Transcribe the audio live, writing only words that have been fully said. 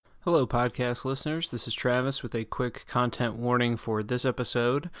Hello, podcast listeners. This is Travis with a quick content warning for this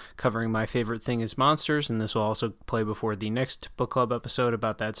episode covering my favorite thing is monsters, and this will also play before the next book club episode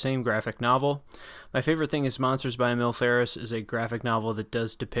about that same graphic novel. My favorite thing is Monsters by Emil Ferris is a graphic novel that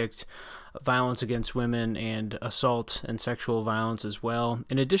does depict violence against women and assault and sexual violence as well,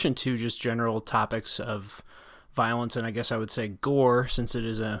 in addition to just general topics of violence, and I guess I would say gore, since it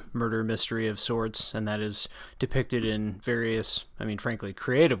is a murder mystery of sorts, and that is depicted in various, frankly,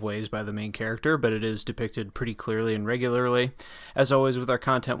 creative ways by the main character, but it is depicted pretty clearly and regularly. As always with our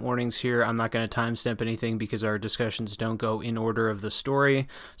content warnings here, I'm not going to timestamp anything because our discussions don't go in order of the story,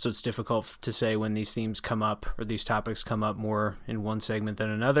 so it's difficult to say when these themes come up, or these topics come up more in one segment than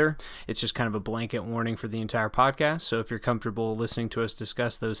another. It's just kind of a blanket warning for the entire podcast, so if you're comfortable listening to us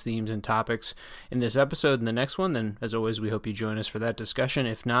discuss those themes and topics in this episode and the next one, then as always we hope you join us for that discussion.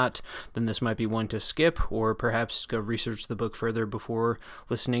 If not, then this might be one to skip or perhaps go research the book further before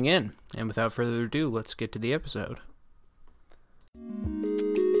listening in. And without further ado, let's get to the episode.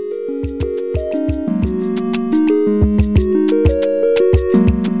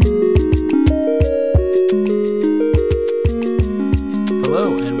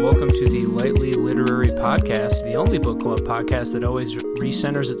 Hello, and welcome to the Lightly Literary Podcast, the only book club podcast that always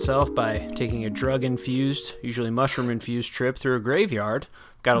recenters itself by taking a drug-infused, usually mushroom-infused trip through a graveyard.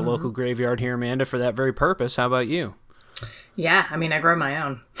 Got a local graveyard here, Amanda, for that very purpose. How about you? Yeah, I grow my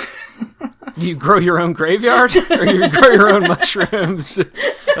own. You grow your own graveyard, or you grow your own mushrooms?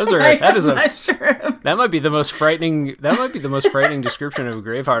 That might be the most frightening. That might be the most frightening description of a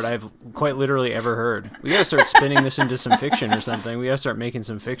graveyard I've quite literally ever heard. We gotta start spinning this into some fiction or something. We gotta start making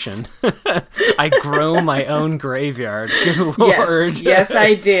some fiction. I grow my own graveyard. Good Lord. Yes,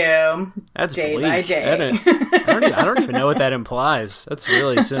 I do. That's day bleak. by day. I don't even know what that implies. That's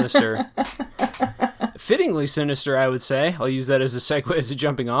really sinister. Fittingly sinister, I would say. I'll use that as a segue, as a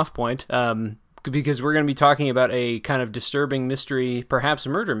jumping off point, because we're going to be talking about a kind of disturbing mystery, perhaps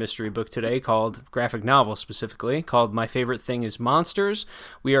murder mystery book today, called graphic novel specifically, called My Favorite Thing is Monsters.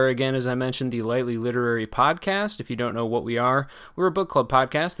 We are, again, as I mentioned, the Lightly Literary Podcast. If you don't know what we are, we're a book club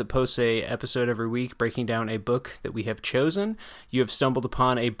podcast that posts a episode every week breaking down a book that we have chosen. You have stumbled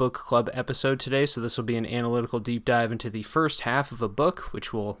upon a book club episode today, so this will be an analytical deep dive into the first half of a book,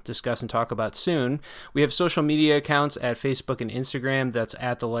 which we'll discuss and talk about soon. We have social media accounts at Facebook and Instagram. That's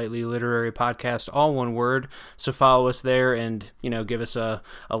at the Lightly Literary Podcast, all one word. So follow us there and, give us a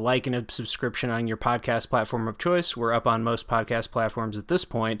like and a subscription on your podcast platform of choice. We're up on most podcast platforms at this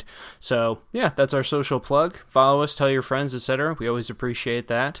point. So yeah, that's our social plug. Follow us, tell your friends, etc. We always appreciate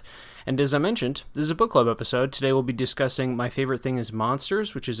that. And as I mentioned, this is a book club episode. Today we'll be discussing My Favorite Thing is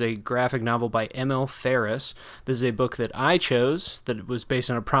Monsters, which is a graphic novel by Emil Ferris. This is a book that I chose, that was based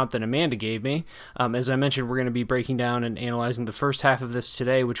on a prompt that Amanda gave me. As I mentioned, we're going to be breaking down and analyzing the first half of this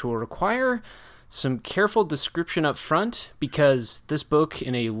today, which will require some careful description up front, because this book,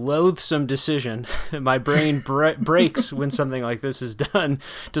 in a loathsome decision, my brain breaks when something like this is done,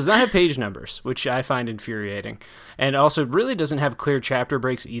 does not have page numbers, which I find infuriating. And also really doesn't have clear chapter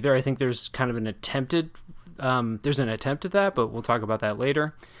breaks either. I think there's kind of an attempt at that, but we'll talk about that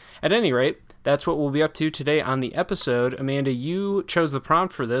later. At any rate, that's what we'll be up to today on the episode. Amanda, you chose the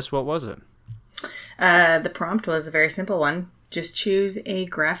prompt for this. What was it? The prompt was a very simple one. Just choose a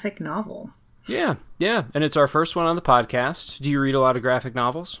graphic novel. Yeah, and it's our first one on the podcast. Do you read a lot of graphic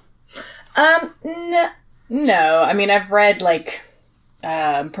novels? No. I've read,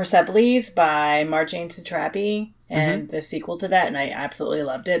 Persepolis by Marjane Satrapi, and the sequel to that, and I absolutely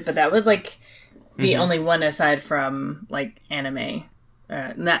loved it. But that was, the only one aside from, anime.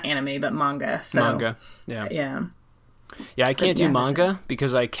 Not anime, but manga. So, manga, yeah. Yeah, I can't do manga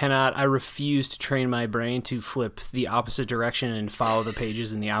because I refuse to train my brain to flip the opposite direction and follow the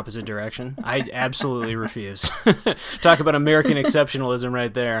pages in the opposite direction. I absolutely refuse. Talk about American exceptionalism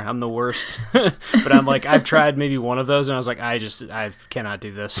right there. I'm the worst. But I've tried maybe one of those and I was like, I cannot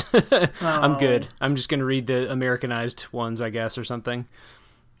do this. I'm good. I'm just going to read the Americanized ones, I guess, or something.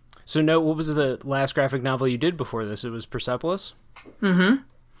 So what was the last graphic novel you did before this? It was Persepolis? Mm-hmm.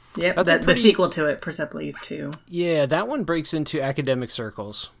 Yep, the sequel to it, Persepolis 2. Yeah, that one breaks into academic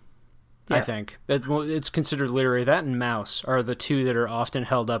circles, yep. I think. It's considered literary. That and Mouse are the two that are often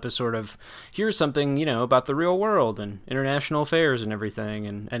held up as sort of, here's something, about the real world and international affairs and everything.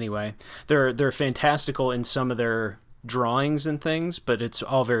 And anyway, they're fantastical in some of their drawings and things, but it's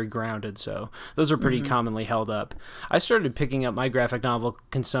all very grounded, so those are pretty commonly held up. I started picking up my graphic novel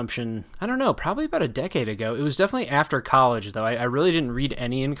consumption, I don't know, probably about a decade ago. It was definitely after college, though. I really didn't read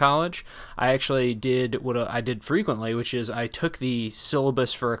any in college. I actually did what I did frequently, which is I took the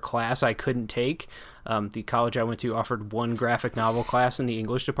syllabus for a class I couldn't take The college I went to offered one graphic novel class in the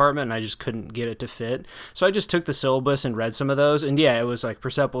English department, and I just couldn't get it to fit. So I just took the syllabus and read some of those. And yeah, it was like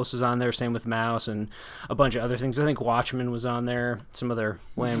Persepolis was on there, same with Mouse, and a bunch of other things. I think Watchmen was on there, some other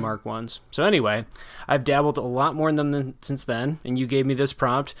landmark ones. So anyway, I've dabbled a lot more in them since then, and you gave me this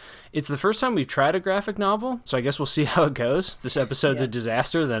prompt. It's the first time we've tried a graphic novel, so I guess we'll see how it goes. If this episode's a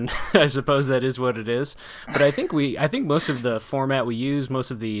disaster, then I suppose that is what it is. But I think most of the format we use,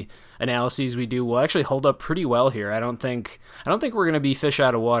 most of the analyses we do will actually hold up pretty well here. I don't think we're going to be fish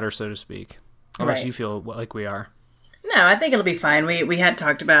out of water, so to speak, unless you feel like we are. No, I think it'll be fine. We had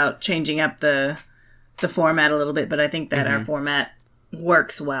talked about changing up the format a little bit, but I think that our format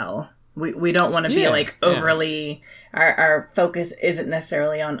works well. We don't want to be like overly. Our focus isn't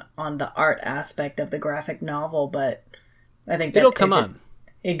necessarily on the art aspect of the graphic novel, but I think that it'll come up.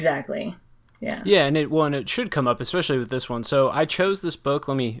 Exactly. Yeah. Yeah, and it should come up, especially with this one. So I chose this book.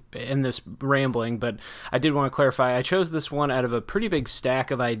 Let me end this rambling, but I did want to clarify. I chose this one out of a pretty big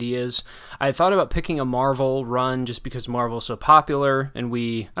stack of ideas. I thought about picking a Marvel run just because Marvel's so popular, and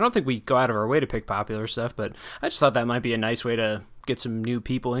I don't think we go out of our way to pick popular stuff, but I just thought that might be a nice way to get some new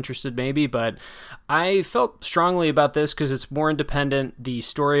people interested maybe. But I felt strongly about this because it's more independent. The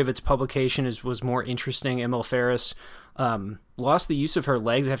story of its publication was more interesting. Emil Ferris lost the use of her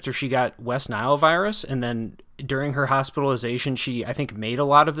legs after she got West Nile virus, and then during her hospitalization she, I think, made a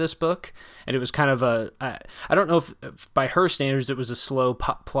lot of this book, and it was kind of I don't know if by her standards it was a slow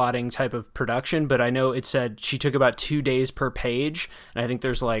plotting type of production, but I know it said she took about 2 days per page, and I think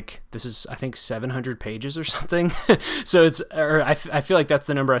there's this is I think 700 pages or something. So I feel like that's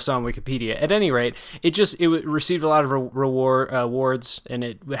the number I saw on Wikipedia. At any rate, it received a lot of awards, and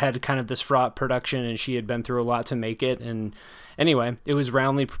it had kind of this fraught production, and she had been through a lot to make it. And anyway, it was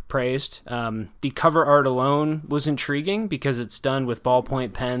roundly praised. The cover art alone was intriguing because it's done with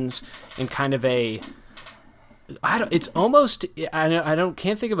ballpoint pens and kind of can't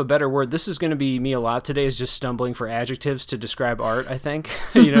think of a better word. This is going to be me a lot today, is just stumbling for adjectives to describe art, I think.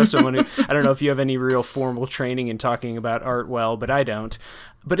 Someone who, I don't know if you have any real formal training in talking about art well, but I don't.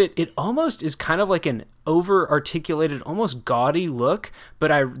 But it almost is kind of like an over-articulated, almost gaudy look,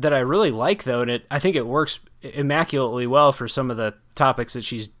 but that I really like, though, and I think it works immaculately well for some of the topics that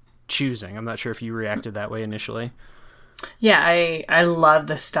she's choosing. I'm not sure if you reacted that way initially. Yeah, I love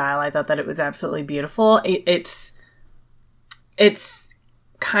the style. I thought that it was absolutely beautiful. It's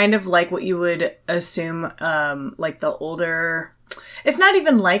kind of like what you would assume, like the older... It's not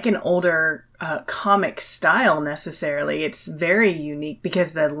even like an older comic style necessarily. It's very unique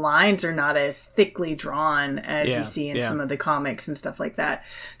because the lines are not as thickly drawn as you see in some of the comics and stuff like that.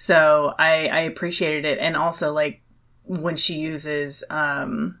 So I appreciated it. And also, like, when she uses...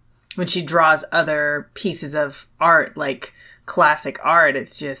 when she draws other pieces of art, like classic art,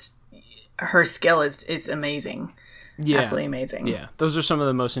 it's just, her skill is amazing. Yeah. Absolutely amazing. Yeah. Those are some of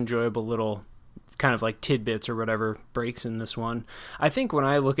the most enjoyable little kind of like tidbits or whatever breaks in this one. I think when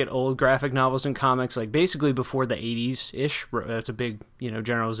I look at old graphic novels and comics, like basically before the 80s-ish, that's a big,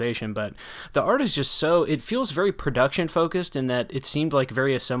 generalization, but the art is just it feels very production focused in that it seemed like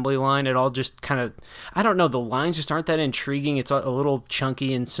very assembly line. It all just kind of, I don't know, the lines just aren't that intriguing. It's a little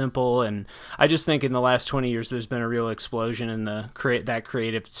chunky and simple, and I just think in the last 20 years there's been a real explosion in that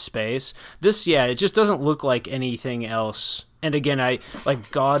creative space. This, it just doesn't look like anything else. And again, I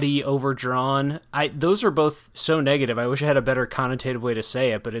like gaudy, overdrawn. Those are both so negative. I wish I had a better connotative way to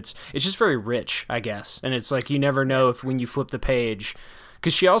say it, but it's just very rich, I guess. And it's like you never know if when you flip the page,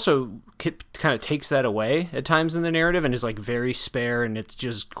 because she also kind of takes that away at times in the narrative and is like very spare, and it's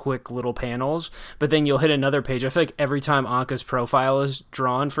just quick little panels. But then you'll hit another page. I feel like every time Anka's profile is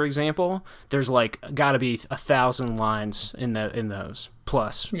drawn, for example, there's like got to be 1,000 lines in those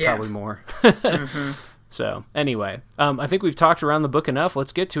plus, probably more. Mm-hmm. So anyway, I think we've talked around the book enough.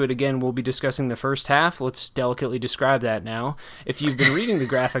 Let's get to it again. We'll be discussing the first half. Let's delicately describe that now. If you've been reading the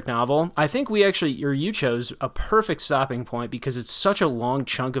graphic novel, I think you chose a perfect stopping point because it's such a long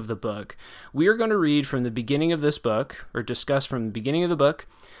chunk of the book. We are going to read from the beginning of this book, or discuss from the beginning of the book,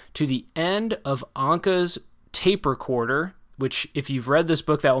 to the end of Anka's tape recorder, which if you've read this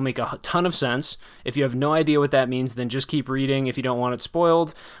book, that will make a ton of sense. If you have no idea what that means, then just keep reading if you don't want it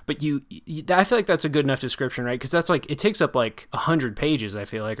spoiled. But I feel like that's a good enough description, right? Because that's like, it takes up like 100 pages, I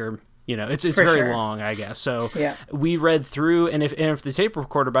feel like, or, it's very long, I guess. So we read through, and if the tape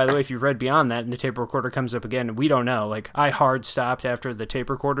recorder, by the way, if you've read beyond that and the tape recorder comes up again, we don't know. Like, I hard stopped after the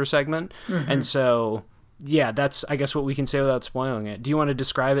tape recorder segment. Mm-hmm. And so, that's, I guess, what we can say without spoiling it. Do you want to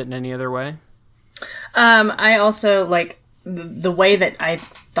describe it in any other way? I also, the way that I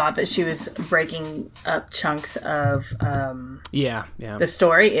thought that she was breaking up chunks of the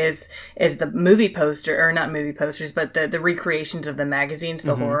story is the movie poster, or not movie posters, but the recreations of the magazines,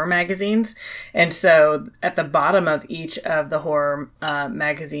 the horror magazines. And so at the bottom of each of the horror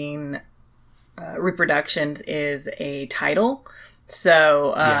magazine reproductions is a title.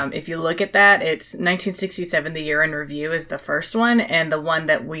 So if you look at that, it's 1967, The Year in Review is the first one. And the one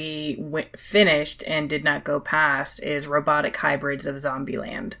that we finished and did not go past is Robotic Hybrids of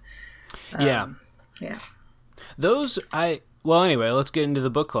Zombieland. Yeah. Well, anyway, let's get into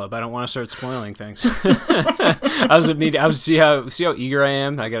the book club. I don't want to start spoiling things. I was see how eager I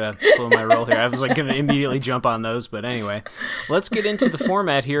am. I gotta slow my roll here. I was like gonna immediately jump on those, but anyway, let's get into the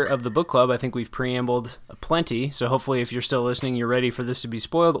format here of the book club. I think we've preambled plenty, so hopefully, if you're still listening, you're ready for this to be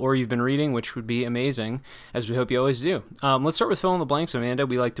spoiled, or you've been reading, which would be amazing, as we hope you always do. Let's start with fill in the blanks, Amanda.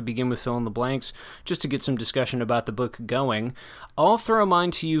 We like to begin with fill in the blanks, just to get some discussion about the book going. I'll throw mine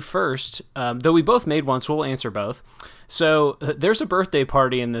to you first, though we both made one, so we'll answer both. So there's a birthday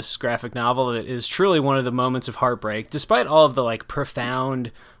party in this graphic novel that is truly one of the moments of heartbreak, despite all of the like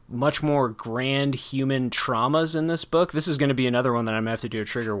profound, much more grand human traumas in this book. This is going to be another one that I'm going to have to do a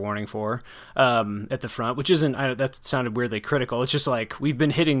trigger warning for at the front, which isn't, that sounded weirdly critical. It's just like we've been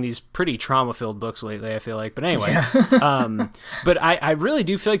hitting these pretty trauma-filled books lately, I feel like. But anyway, but I really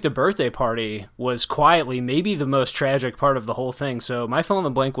do feel like the birthday party was quietly maybe the most tragic part of the whole thing. So my fill in the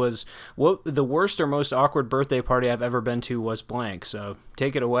blank was, what the worst or most awkward birthday party I've ever been to was blank. So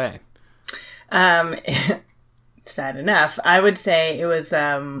take it away. Sad enough, I would say it was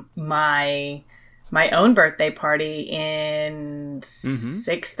my own birthday party in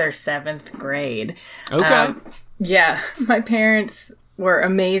 6th or 7th grade. Okay. My parents were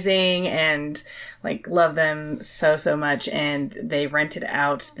amazing and like love them so much, and they rented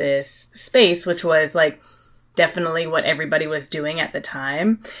out this space, which was like definitely what everybody was doing at the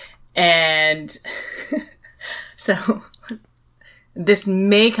time. And so this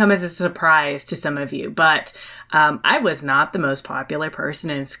may come as a surprise to some of you, but I was not the most popular person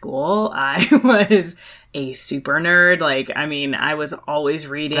in school. I was a super nerd. Like, I mean, I was always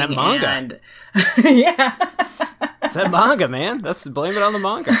reading. It's that manga. And yeah. It's that manga, man. Blame it on the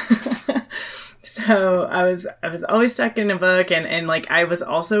manga. So I was always stuck in a book, and like I was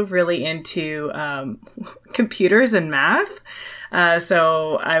also really into computers and math.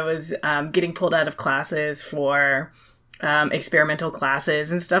 So I was getting pulled out of classes for experimental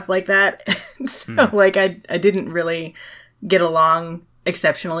classes and stuff like that. So like I didn't really get along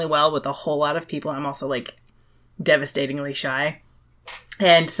exceptionally well with a whole lot of people. I'm also like devastatingly shy.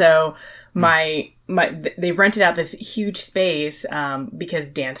 And so they rented out this huge space because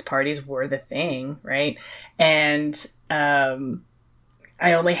dance parties were the thing, right? And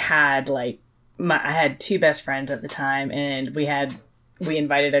I only had I had two best friends at the time, and we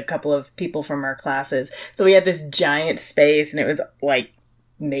invited a couple of people from our classes. So we had this giant space, and it was like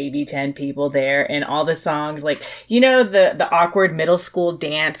maybe 10 people there, and all the songs, like, you know, the awkward middle school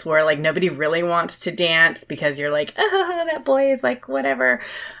dance where like nobody really wants to dance because you're like, oh, that boy is like whatever.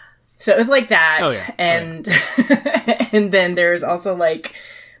 So it was like that. Oh, yeah. And and then there's also like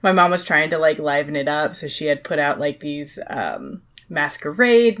my mom was trying to like liven it up, so she had put out like these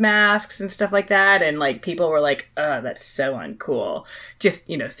masquerade masks and stuff like that, and like people were like, oh, that's so uncool, just,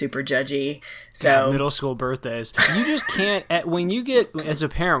 you know, super judgy. So God, middle school birthdays, you just can't as a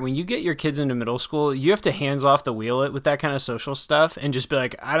parent, when you get your kids into middle school, you have to hands off the wheel it with that kind of social stuff and just be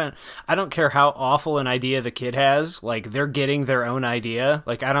like, I don't care how awful an idea the kid has, like they're getting their own idea.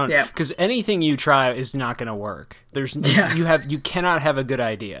 Like I don't, because anything you try is not going to work. You cannot have a good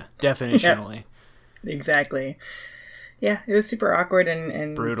idea definitionally. Yeah, exactly. Yeah, it was super awkward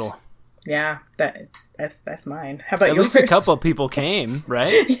and brutal. Yeah, that's mine. How about yours? At least a couple of people came,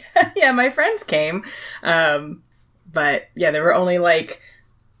 right? Yeah, my friends came. But yeah, there were only like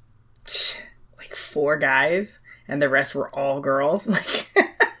 4 guys, and the rest were all girls. Like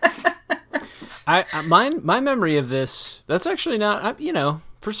my memory of this, that's actually not, you know,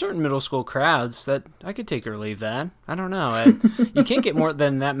 for certain middle school crowds, that I could take or leave that. I don't know. You can't get more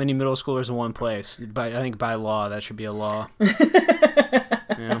than that many middle schoolers in one place. I think by law, that should be a law.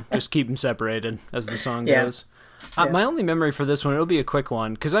 You know, just keep them separated, as the song goes. My only memory for this one, it'll be a quick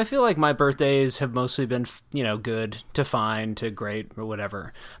one, because I feel like my birthdays have mostly been, you know, good to fine to great or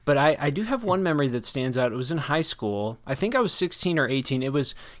whatever. But I do have one memory that stands out. It was in high school. I think I was 16 or 18.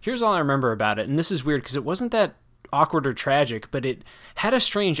 Here's all I remember about it, and this is weird because it wasn't that awkward or tragic, but it had a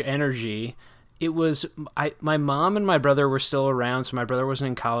strange energy. It was my mom and my brother were still around, so my brother wasn't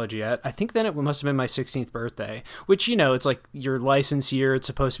in college yet. I think then it must have been my 16th birthday, which, you know, it's like your license year. It's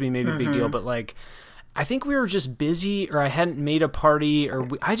supposed to be maybe a big deal, but like I think we were just busy, or I hadn't made a party, or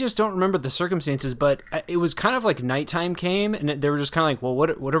I just don't remember the circumstances, but it was kind of like nighttime came, and they were just kind of like, well,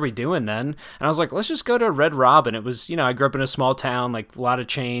 what are we doing then? And I was like, let's just go to Red Robin. It was, I grew up in a small town, like a lot of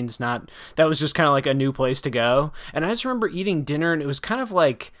chains, that was just kind of like a new place to go. And I just remember eating dinner, and it was kind of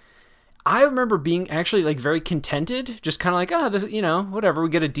like, I remember being actually like very contented, just kind of like, this, whatever, we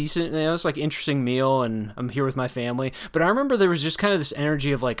get a decent, it's like interesting meal and I'm here with my family. But I remember there was just kind of this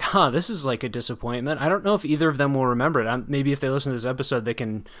energy of like, this is like a disappointment. I don't know if either of them will remember it. Maybe if they listen to this episode, we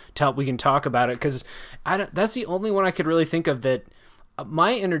can talk about it, because that's the only one I could really think of that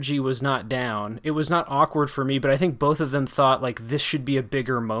my energy was not down. It was not awkward for me, but I think both of them thought like this should be a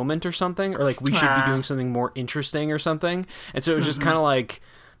bigger moment or something, or like we should be doing something more interesting or something. And so it was just kind of like,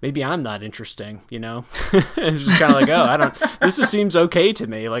 maybe I'm not interesting, It's just kind of like, this just seems okay to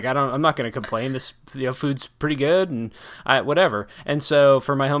me. Like, I'm not going to complain. This, food's pretty good and whatever. And so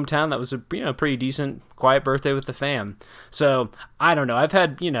for my hometown, that was a, pretty decent, quiet birthday with the fam. So I don't know. I've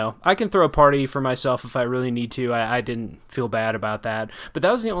had, I can throw a party for myself if I really need to. I didn't feel bad about that, but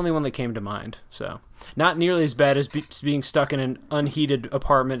that was the only one that came to mind. So not nearly as bad as being stuck in an unheated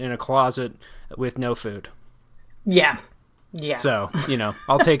apartment in a closet with no food. Yeah. Yeah. So,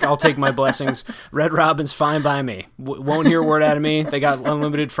 I'll take my blessings. Red Robin's fine by me. Won't hear a word out of me. They got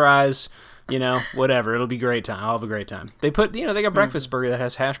unlimited fries, whatever. It'll be a great time. I'll have a great time. They they got breakfast burger that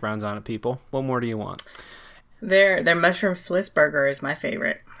has hash browns on it, people. What more do you want? Their mushroom Swiss burger is my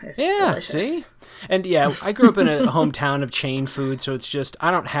favorite. It's delicious. See? And I grew up in a hometown of chain food, so it's just,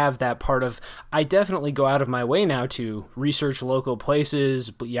 I don't have that part of, I definitely go out of my way now to research local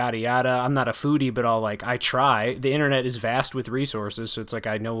places, yada yada. I'm not a foodie, but I try. The internet is vast with resources, so it's like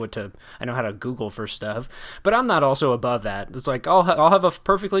I know how to Google for stuff, but I'm not also above that. It's like, I'll have a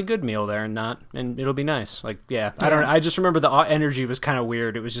perfectly good meal there and it'll be nice. I just remember the energy was kind of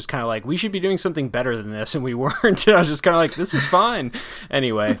weird. It was just kind of like, we should be doing something better than this, and we weren't. I was just kind of like, this is fine.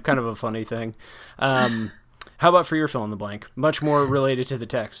 Anyway, kind of a funny thing. How about for your fill in the blank? Much more related to the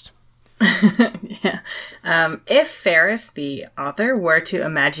text. Yeah. If Ferris, the author, were to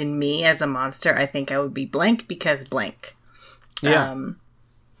imagine me as a monster, I think I would be blank because blank. Yeah. Do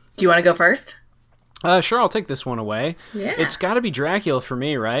you want to go first? Sure, I'll take this one away. Yeah. It's got to be Dracula for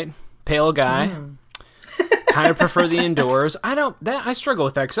me, right? Pale guy. Kind of prefer the indoors. I struggle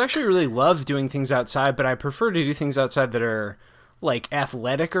with that because I actually really love doing things outside, but I prefer to do things outside that are like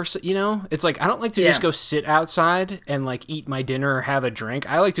athletic or it's like I don't like to just go sit outside and like eat my dinner or have a drink.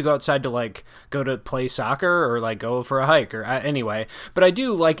 I like to go outside to like go to play soccer or like go for a hike or anyway. But I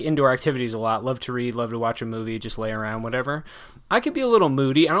do like indoor activities a lot. Love to read, love to watch a movie, just lay around, whatever. I could be a little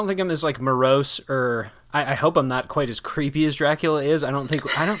moody. I don't think I'm as like morose or I hope I'm not quite as creepy as Dracula is. I don't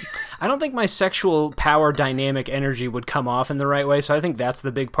think my sexual power dynamic energy would come off in the right way. So I think that's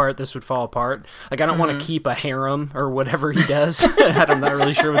the big part. This would fall apart. Like I don't want to keep a harem or whatever he does. I'm not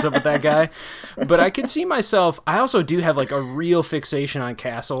really sure what's up with that guy. But I could see myself. I also do have like a real fixation on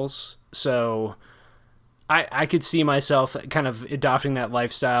castles. So I could see myself kind of adopting that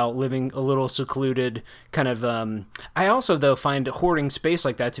lifestyle, living a little secluded, kind of, I also, though, find hoarding space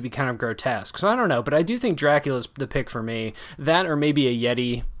like that to be kind of grotesque. So I don't know, but I do think Dracula's the pick for me. That or maybe a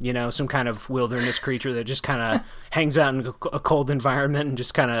Yeti, some kind of wilderness creature that just kind of hangs out in a cold environment and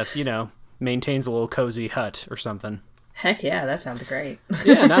just kind of, maintains a little cozy hut or something. Heck yeah, that sounds great.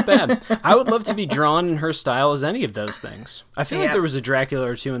 Yeah, not bad. I would love to be drawn in her style as any of those things. I feel like there was a Dracula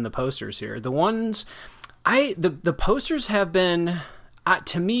or two in the posters here. The ones... The posters have been,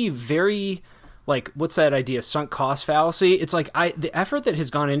 to me, very, like, what's that idea? Sunk cost fallacy. It's like, the effort that has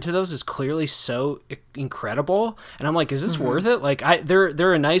gone into those is clearly so incredible. And I'm like, is this worth it? Like,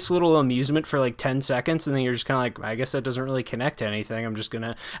 they're a nice little amusement for like 10 seconds. And then you're just kind of like, I guess that doesn't really connect to anything. I'm just going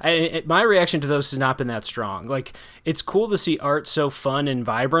to, my reaction to those has not been that strong. Like, it's cool to see art so fun and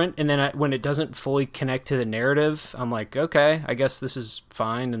vibrant. And then when it doesn't fully connect to the narrative, I'm like, okay, I guess this is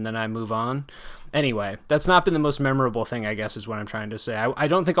fine. And then I move on. Anyway, that's not been the most memorable thing, I guess, is what I'm trying to say. I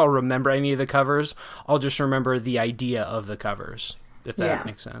don't think I'll remember any of the covers. I'll just remember the idea of the covers, if that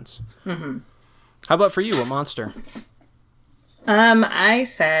makes sense. Mm-hmm. How about for you? What monster? I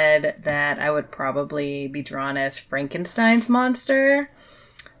said that I would probably be drawn as Frankenstein's monster.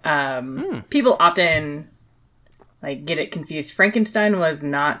 People often like get it confused. Frankenstein was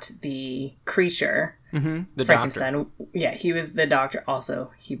not the creature. Mm-hmm. The Frankenstein, doctor. Yeah, he was the doctor.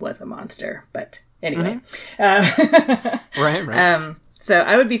 Also, he was a monster. But anyway, right. So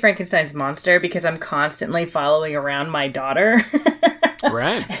I would be Frankenstein's monster because I'm constantly following around my daughter.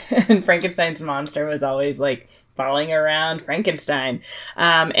 Right. And Frankenstein's monster was always like following around Frankenstein.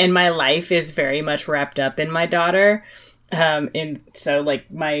 And my life is very much wrapped up in my daughter. And so like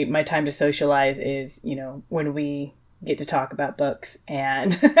my time to socialize is, when we get to talk about books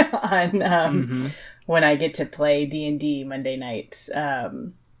and on when I get to play D&D Monday nights.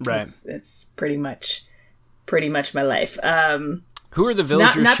 Right. It's pretty much my life. Who are the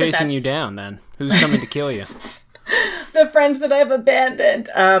villagers chasing you down then? Who's coming to kill you? The friends that I've abandoned.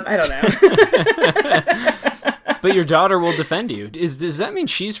 I don't know. But your daughter will defend you. Does that mean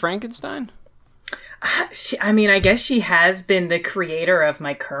she's Frankenstein? I guess she has been the creator of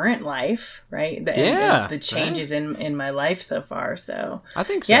my current life, right? The changes in my life so far. So I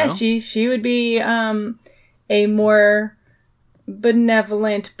think so. Yeah, she would be a more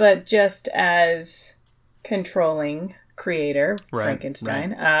benevolent, but just as controlling creator, right,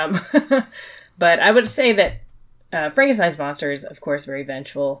 Frankenstein. Right. But I would say that Frankenstein's monster is, of course, very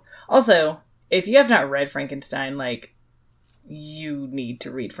vengeful. Also, if you have not read Frankenstein, like, you need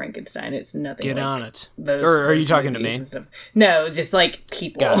to read Frankenstein. It's nothing. Get like on it. Or are you talking to me? No, just like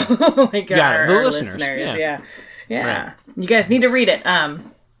people, like the listeners. Yeah. Right. You guys need to read it.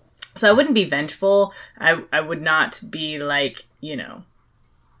 So I wouldn't be vengeful. I would not be like,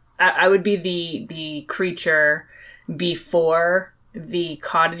 I would be the creature before the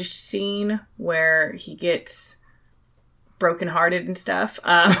cottage scene where he gets brokenhearted and stuff.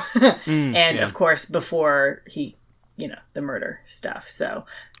 Of course, before he, the murder stuff. So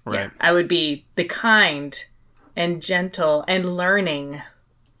right. I would be the kind and gentle and learning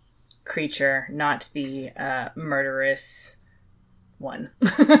creature, not the murderous one.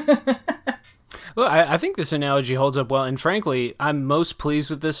 Well, I think this analogy holds up well, and frankly, I'm most pleased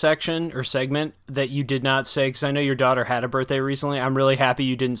with this section or segment that you did not say, because I know your daughter had a birthday recently. I'm really happy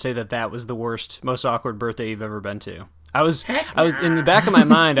you didn't say that was the worst, most awkward birthday you've ever been to. I was in the back of my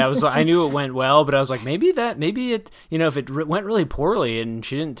mind. I knew it went well, but I was like, maybe it, if it went really poorly and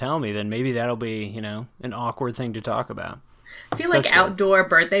she didn't tell me, then maybe that'll be, an awkward thing to talk about. I feel like outdoor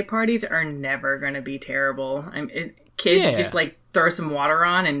birthday parties are never going to be terrible. Kids just like throw some water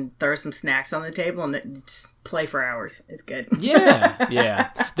on and throw some snacks on the table and just play for hours. It's good. Yeah.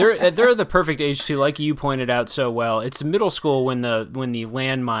 They're the perfect age to, like you pointed out so well. It's middle school when the social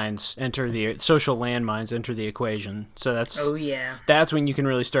landmines enter the equation. So that's when you can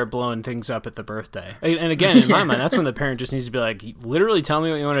really start blowing things up at the birthday. And again, in my mind, that's when the parent just needs to be like, literally tell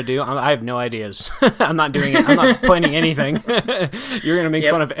me what you want to do. I have no ideas. I'm not doing it. I'm not planning anything. You're going to make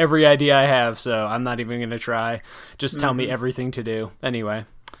fun of every idea I have, so I'm not even going to try. Just tell me everything to do. Anyway,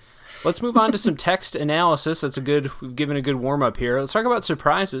 let's move on to some text analysis. We've given a good warm-up here. Let's talk about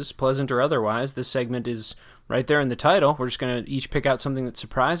surprises, pleasant or otherwise. This segment is right there in the title. We're just going to each pick out something that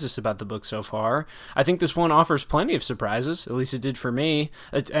surprised us about the book so far. I think this one offers plenty of surprises. At least it did for me.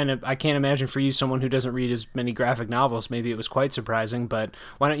 And I can't imagine for you, someone who doesn't read as many graphic novels, maybe it was quite surprising. But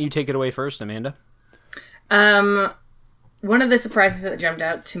why don't you take it away first, Amanda? One of the surprises that jumped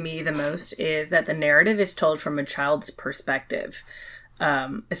out to me the most is that the narrative is told from a child's perspective.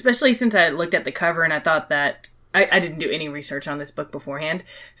 Especially since I looked at the cover and I thought that I didn't do any research on this book beforehand.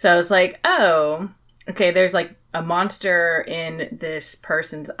 So I was like, oh, okay, there's like a monster in this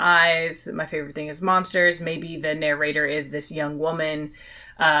person's eyes. My favorite thing is monsters. Maybe the narrator is this young woman.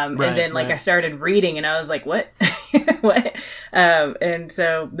 And then I started reading and I was like, what? What? And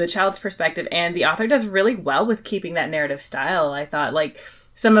so the child's perspective, and the author does really well with keeping that narrative style. I thought like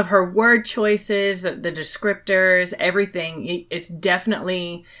some of her word choices, the descriptors, everything, it's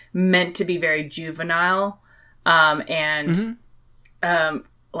definitely meant to be very juvenile, and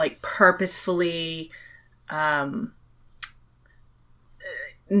like purposefully not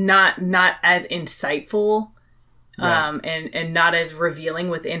as insightful. And not as revealing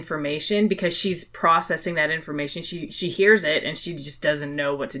with information, because she's processing that information. She hears it and she just doesn't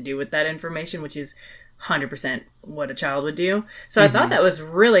know what to do with that information, which is 100% what a child would do. So I thought that was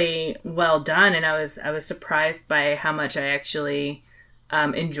really well done, and I was surprised by how much I actually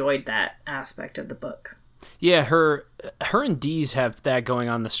enjoyed that aspect of the book. Yeah, her and Dee's have that going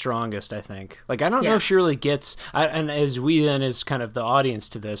on the strongest, I think. Like, I don't know if she really gets, and as we then as kind of the audience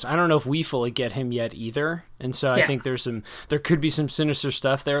to this, I don't know if we fully get him yet either. And so I think there could be some sinister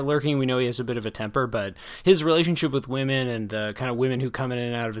stuff there lurking. We know he has a bit of a temper, but his relationship with women and the kind of women who come in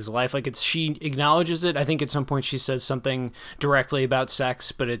and out of his life, like she acknowledges it. I think at some point she says something directly about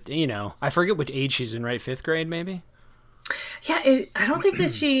sex, but I forget what age she's in, right? 5th grade, maybe? Yeah, I don't think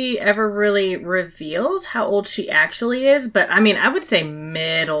that she ever really reveals how old she actually is, but I mean, I would say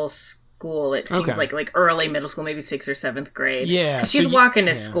middle school. It seems like early middle school, maybe 6th or 7th grade. Yeah, 'cause she's walking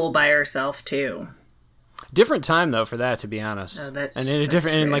to school by herself too. Different time though for that, to be honest. Oh, that's and in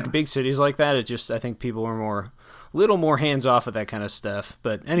in like big cities like that, I think people are more little more hands off with that kind of stuff.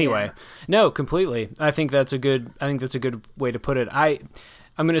 But anyway, no, completely. I think that's a good way to put it.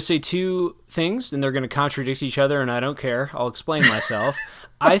 I'm going to say two things, and they're going to contradict each other, and I don't care. I'll explain myself.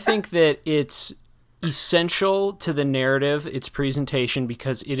 I think that it's essential to the narrative, its presentation,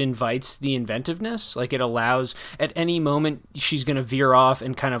 because it invites the inventiveness. Like, it allows, at any moment, she's going to veer off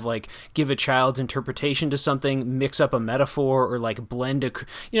and kind of like give a child's interpretation to something, mix up a metaphor, or like blend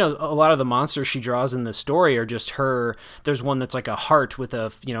a lot of the monsters she draws in the story are just her. There's one that's like a heart with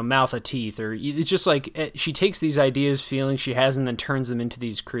a, mouth of teeth, or it's just like she takes these ideas, feelings she has, and then turns them into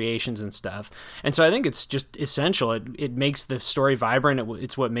these creations and stuff. And so I think it's just essential. It makes the story vibrant.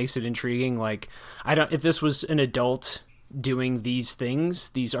 It's what makes it intriguing. Like, if this was an adult doing these things,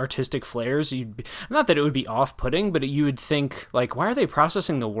 these artistic flares, not that it would be off-putting, but you would think, like, why are they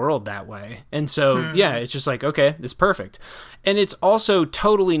processing the world that way? And so, it's just like, okay, it's perfect. And it's also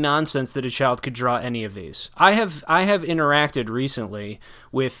totally nonsense that a child could draw any of these. I have interacted recently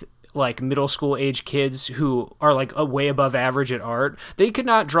with like middle school age kids who are like a way above average at art. They could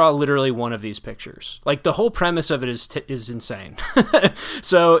not draw literally one of these pictures. Like, the whole premise of it is insane.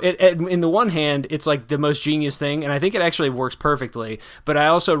 So in the one hand, it's like the most genius thing, and I think it actually works perfectly. But I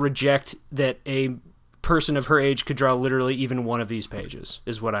also reject that a person of her age could draw literally even one of these pages,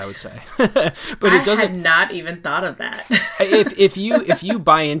 is what I would say. But it doesn't. I had not even thought of that. if you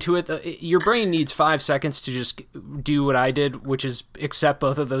buy into it, your brain needs 5 seconds to just do what I did, which is accept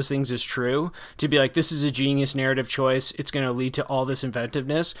both of those things as true, to be like, this is a genius narrative choice, it's going to lead to all this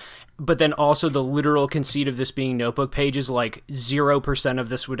inventiveness. But then also the literal conceit of this being notebook pages, like 0% of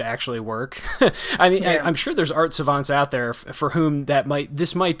this would actually work. I mean, I'm sure there's art savants out there for whom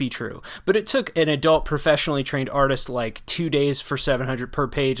this might be true. But it took an adult professionally trained artist like 2 days for 700 per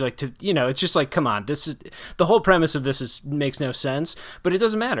page. Like, to, it's just like, come on, this is the whole premise of this makes no sense. But it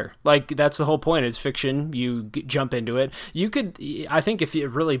doesn't matter. Like, that's the whole point. It's fiction. You jump into it. I think if it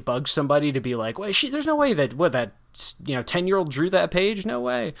really bugs somebody to be like, well, there's no way that 10-year-old drew that page. No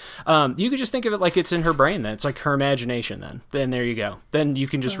way. You could just think of it like it's in her brain. Then it's like her imagination. Then there you go. Then you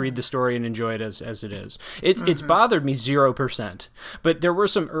can just read the story and enjoy it as it is. It's bothered me 0%. But there were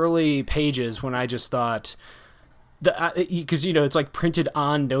some early pages when I just thought, because it's like printed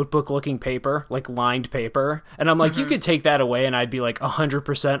on notebook looking paper, like lined paper, and I'm like, you could take that away and I'd be like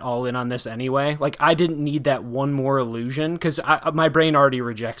 100% all in on this anyway. Like, I didn't need that one more illusion, because my brain already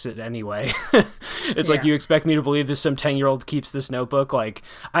rejects it anyway. It's like, you expect me to believe this some 10-year-old keeps this notebook? Like,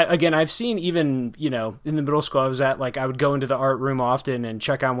 I've seen, even in the middle school I was at, like, I would go into the art room often and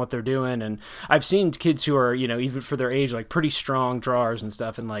check on what they're doing, and I've seen kids who are even for their age, like, pretty strong drawers and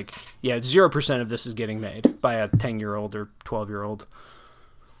stuff, and like, 0% of this is getting made by a 10-year-old or 12-year-old.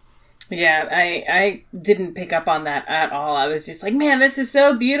 Yeah, I didn't pick up on that at all. I was just like, man, this is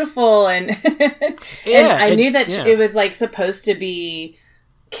so beautiful. And, and I knew that it was like supposed to be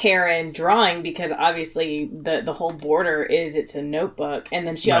Karen drawing, because obviously the whole border it's a notebook. And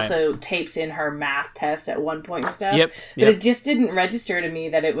then she also tapes in her math test at one point and stuff. But it just didn't register to me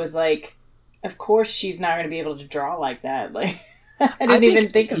that it was like, of course she's not going to be able to draw like that. Like, I didn't even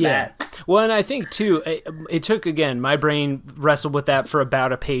think of that. Well, and I think, too, it took, again, my brain wrestled with that for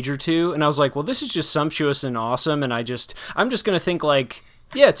about a page or two, and I was like, well, this is just sumptuous and awesome, and I'm just going to think, like,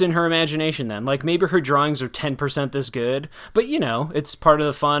 yeah, it's in her imagination then. Like, maybe her drawings are 10% this good, but, it's part of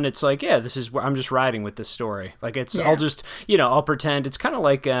the fun. It's like, yeah, this is where I'm just riding with this story. Like, I'll just, I'll pretend. It's kind of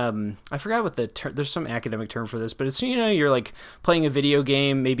like, I forgot what there's some academic term for this, but it's, you're like playing a video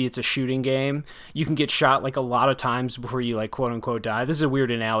game. Maybe it's a shooting game. You can get shot like a lot of times before you, like, quote unquote die. This is a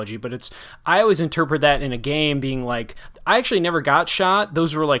weird analogy, but I always interpret that in a game being like, I actually never got shot.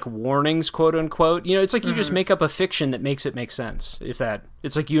 Those were like warnings, quote unquote. It's like you just make up a fiction that makes it make sense.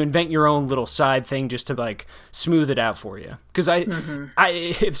 It's like you invent your own little side thing just to like smooth it out for you. Because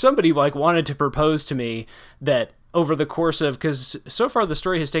if somebody like wanted to propose to me that over the course of, because so far the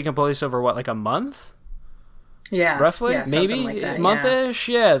story has taken place over like a month. Yeah. Roughly? Yeah, maybe like that, a month-ish?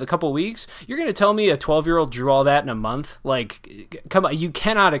 Yeah, a couple weeks. You're going to tell me a 12-year-old drew all that in a month? Like, come on, you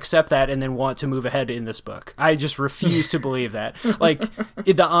cannot accept that and then want to move ahead in this book. I just refuse to believe that. Like,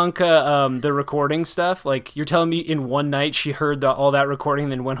 the Anka, the recording stuff, like, you're telling me in one night she heard all that recording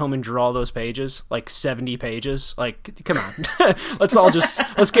and then went home and drew all those pages? Like, 70 pages? Like, come on.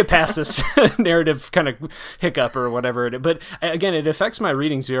 let's get past this narrative kind of hiccup or whatever. But, again, it affects my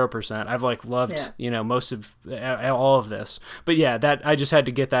reading 0%. I've, like, loved, most of all of this. But yeah, that I just had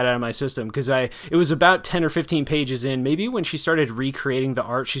to get that out of my system because it was about 10 or 15 pages in, maybe when she started recreating the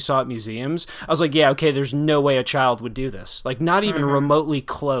art she saw at museums. I was like, yeah, okay, there's no way a child would do this. Like, not even remotely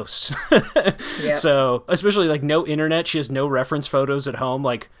close. Yep. So, especially like no internet, she has no reference photos at home,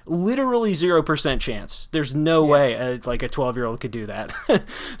 like literally 0% chance. There's no way like a 12-year-old could do that.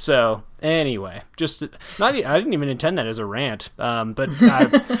 So anyway, just I didn't even intend that as a rant, but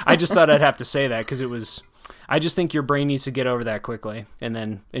I just thought I'd have to say that because I just think your brain needs to get over that quickly and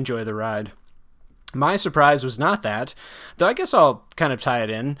then enjoy the ride. My surprise was not that, though I guess I'll kind of tie it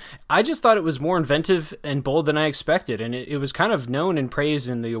in. I just thought it was more inventive and bold than I expected, and it was kind of known and praised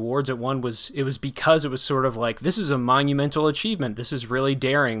in the awards it won. It was because it was sort of like, this is a monumental achievement. This is really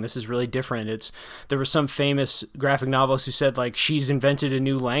daring. This is really different. There were some famous graphic novelists who said, like, she's invented a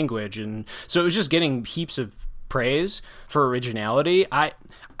new language, and so it was just getting heaps of praise for originality.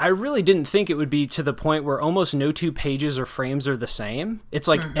 I really didn't think it would be to the point where almost no two pages or frames are the same. It's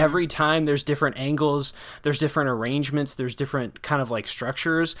like every time there's different angles, there's different arrangements, there's different kind of like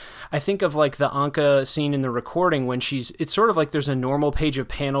structures. I think of like the Anka scene in the recording when it's sort of like there's a normal page of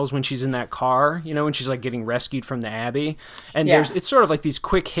panels when she's in that car, you know, when she's like getting rescued from the Abbey. And it's sort of like these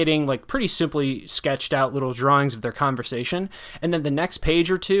quick hitting, like pretty simply sketched out little drawings of their conversation. And then the next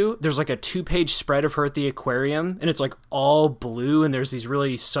page or two, there's like a 2-page spread of her at the aquarium, and it's like all blue, and there's these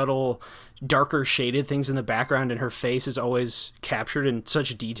really subtle, darker shaded things in the background, and her face is always captured in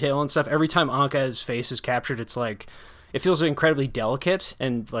such detail and stuff. Every time Anka's face is captured, it's like, it feels incredibly delicate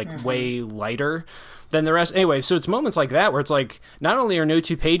and like way lighter than the rest. Anyway, so it's moments like that where it's like, not only are no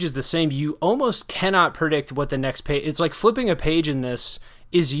two pages the same, you almost cannot predict what the next page, it's like flipping a page in this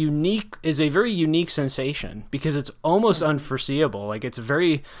is a very unique sensation because it's almost unforeseeable. Like, it's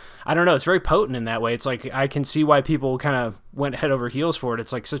very, I don't know, it's very potent in that way. It's like, I can see why people kind of went head over heels for it.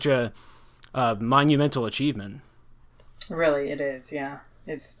 It's like such a monumental achievement. Really, it is, yeah.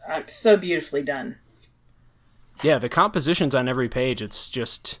 It's so beautifully done. Yeah, the compositions on every page, it's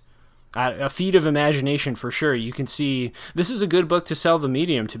just a feat of imagination for sure. You can see this is a good book to sell the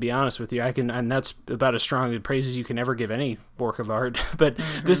medium, to be honest with you. And that's about as strong a praise as you can ever give any work of art. But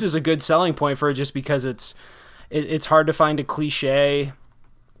this is a good selling point for it just because it's hard to find a cliche.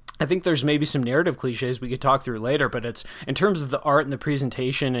 I think there's maybe some narrative cliches we could talk through later, but it's in terms of the art and the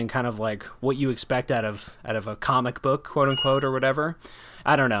presentation and kind of like what you expect out of a comic book, quote unquote, or whatever.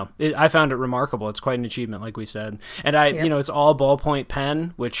 I don't know. I found it remarkable. It's quite an achievement, like we said. And it's all ballpoint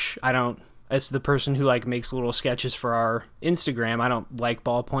pen, which as the person who like makes little sketches for our Instagram, I don't like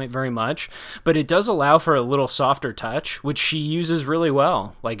ballpoint very much, but it does allow for a little softer touch, which she uses really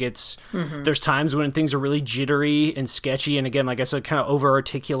well. Like there's times when things are really jittery and sketchy. And again, like I said, kind of over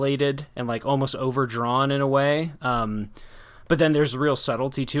articulated and like almost overdrawn in a way. But then there's real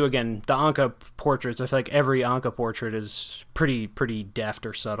subtlety too. Again, the Anka portraits, I feel like every Anka portrait is pretty deft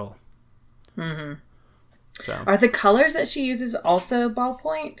or subtle. So. Are the colors that she uses also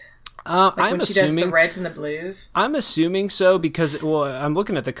ballpoint? When she does the reds and the blues? I'm assuming so because, I'm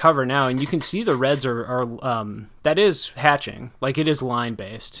looking at the cover now and you can see the reds are that is hatching. Like, it is line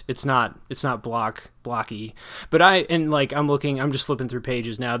based. It's not blocky. But I'm just flipping through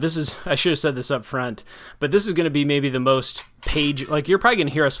pages now. I should have said this up front, but this is going to be maybe the most page, like, you're probably going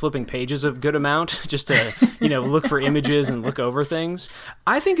to hear us flipping pages a good amount just to, look for images and look over things.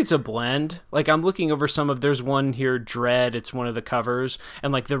 I think it's a blend. Like, I'm looking over there's one here, Dread, it's one of the covers,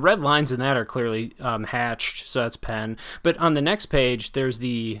 and like the red lines in that are clearly hatched, so that's pen. But on the next page, there's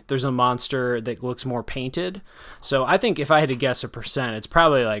a monster that looks more painted. So I think if I had to guess a percent, it's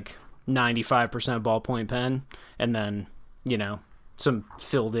probably like 95% ballpoint pen, and then, some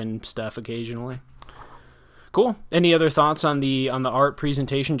filled in stuff occasionally. Cool. Any other thoughts on the art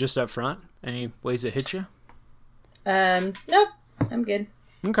presentation just up front? Any ways it hit you? Nope. I'm good.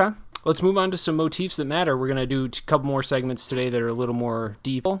 Okay. Let's move on to some motifs that matter. We're going to do a couple more segments today that are a little more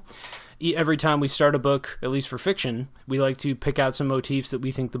deep. Every time we start a book, at least for fiction, we like to pick out some motifs that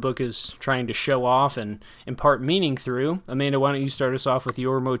we think the book is trying to show off and impart meaning through. Amanda, why don't you start us off with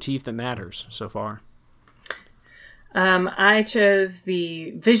your motif that matters so far? I chose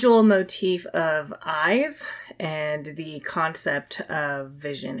the visual motif of eyes and the concept of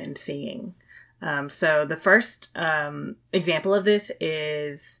vision and seeing. So the first example of this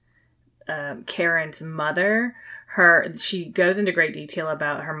is Karen's mother. She goes into great detail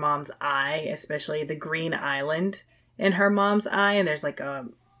about her mom's eye, especially the green island in her mom's eye, and there's like a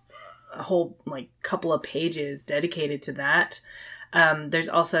whole like couple of pages dedicated to that. There's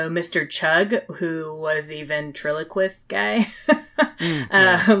also Mr. Chug, who was the ventriloquist guy.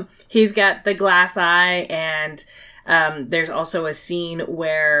 He's got the glass eye, and There's also a scene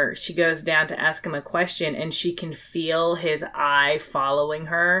where she goes down to ask him a question, and she can feel his eye following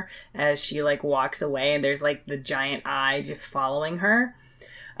her as she like walks away, and there's like the giant eye just following her.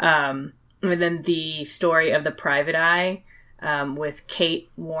 And then the story of the private eye, with Kate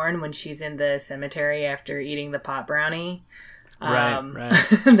Warren when she's in the cemetery after eating the pot brownie. Right.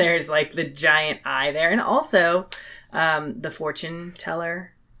 There's like the giant eye there, and also the fortune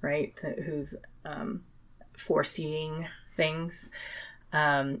teller, right, who's foreseeing things.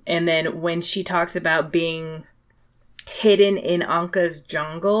 And then when she talks about being hidden in Anka's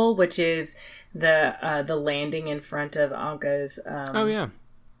jungle, which is the landing in front of Anka's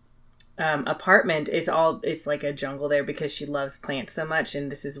apartment, it's like a jungle there because she loves plants so much.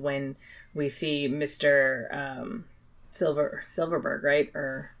 And this is when we see Mr. Silverberg, right?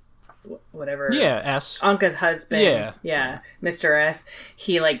 Or whatever. Yeah, S. Anka's husband. Yeah. Mr. S.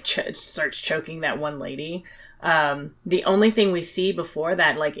 He like starts choking that one lady. The only thing we see before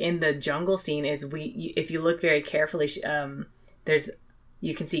that, like in the jungle scene, is if you look very carefully,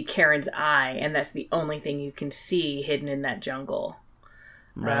 you can see Karen's eye, and that's the only thing you can see hidden in that jungle.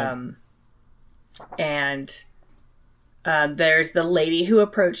 Right. There's the lady who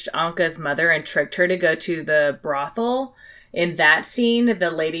approached Anka's mother and tricked her to go to the brothel. In that scene,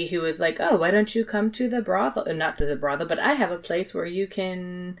 the lady who was like, "Oh, why don't you come to the brothel?" Not to the brothel, but I have a place where you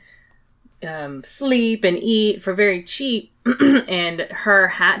can sleep and eat for very cheap. And her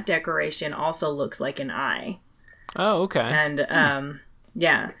hat decoration also looks like an eye. Oh, okay. And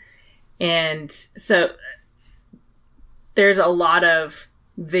yeah. And so there's a lot of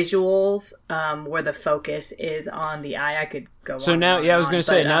visuals where the focus is on the eye. I could go so on. Now, on, yeah, I was on, going to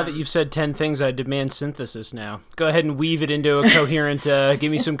say, but, now that you've said 10 things, I demand synthesis now. Go ahead and weave it into a coherent,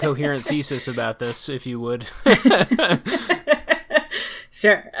 give me some coherent thesis about this, if you would.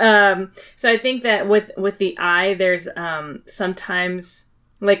 Sure. So I think that with the eye, there's sometimes,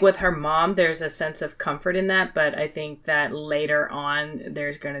 like with her mom, there's a sense of comfort in that, but I think that later on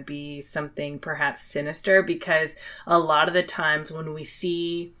there's going to be something perhaps sinister, because a lot of the times when we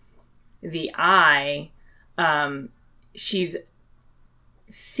see the eye, she's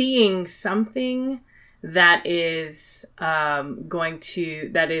seeing something that is what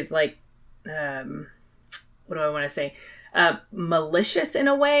do I want to say? Malicious in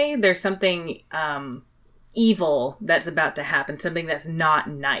a way. There's something evil that's about to happen. Something that's not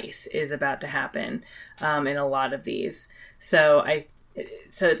nice is about to happen in a lot of these. So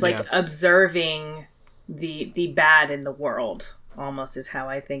it's like observing the bad in the world, almost, is how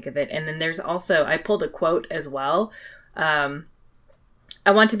I think of it. And then there's also, I pulled a quote as well. I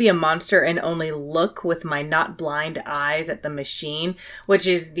want to be a monster and only look with my not blind eyes at the machine, which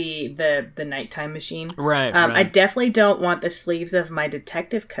is the nighttime machine. Right, I definitely don't want the sleeves of my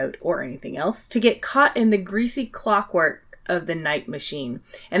detective coat or anything else to get caught in the greasy clockwork of the night machine.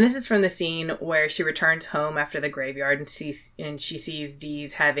 And this is from the scene where she returns home after the graveyard and she sees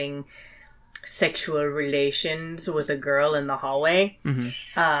Dee's having sexual relations with a girl in the hallway.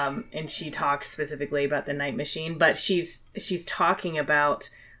 Mm-hmm. And she talks specifically about the night machine, but she's talking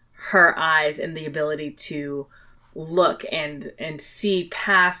about her eyes and the ability to look and see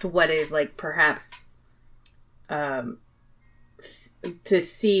past what is like perhaps to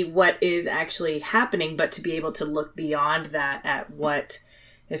see what is actually happening, but to be able to look beyond that at what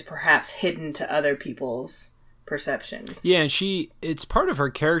is perhaps hidden to other people's perceptions. Yeah, and it's part of her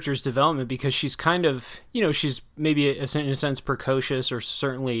character's development because she's kind of, she's maybe in a sense precocious or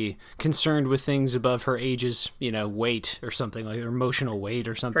certainly concerned with things above her age's, weight or something, like her emotional weight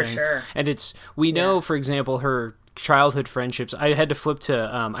or something. For sure. And we know, for example, her childhood friendships. I had to flip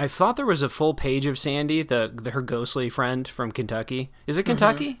to, I thought there was a full page of Sandy, her ghostly friend from Kentucky. Is it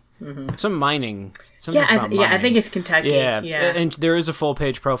Kentucky? Mm-hmm. Some mining. I think it's Kentucky. Yeah, and there is a full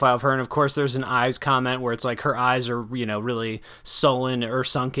page profile of her, and of course there's an eyes comment where it's like her eyes are, really sullen or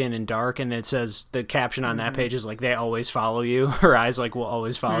sunken and dark, and it says, the caption on that page is like, they always follow you. Her eyes like will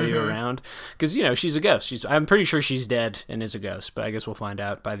always follow you around, because she's a ghost. I'm pretty sure she's dead and is a ghost, but I guess we'll find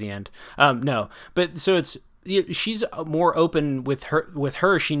out by the end. No, but so she's more open with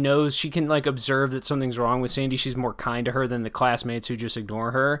her. She knows, she can like observe that something's wrong with Sandy. She's more kind to her than the classmates who just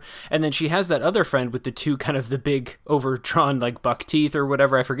ignore her. And then she has that other friend with the two kind of the big overdrawn like buck teeth or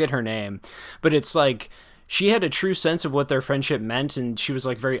whatever. I forget her name, but it's like she had a true sense of what their friendship meant, and she was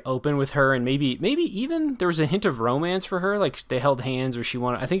like very open with her, and maybe even there was a hint of romance for her, like they held hands,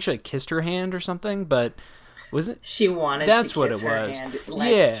 or I think she like kissed her hand or something, but Was it? She wanted That's to what kiss it her was. hand,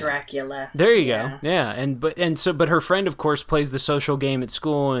 like Yeah. Dracula. There you go. Yeah, but her friend, of course, plays the social game at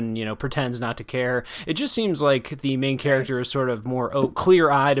school and pretends not to care. It just seems like the main character is sort of more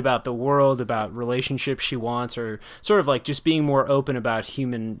clear-eyed about the world, about relationships she wants, or sort of like just being more open about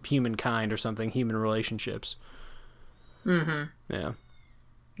humankind or something, human relationships. Mm-hmm. Yeah.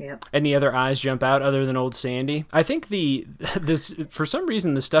 Yep. Any other eyes jump out other than old Sandy? I think this for some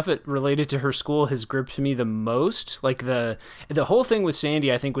reason the stuff related to her school has gripped me the most. Like the whole thing with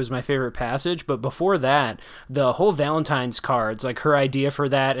Sandy, I think, was my favorite passage. But before that, the whole Valentine's cards, like her idea for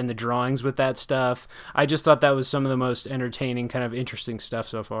that and the drawings with that stuff, I just thought that was some of the most entertaining, kind of interesting stuff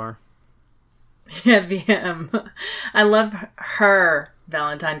so far. Yeah, I love her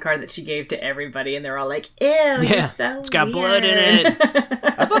Valentine card that she gave to everybody, and they're all like, "Ew, you're so it's got weird. blood in it."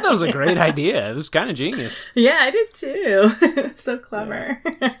 I thought that was a great idea. It was kind of genius. Yeah, I did too. So clever.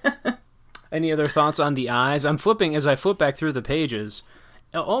 Yeah. Any other thoughts on the eyes? As I flip back through the pages,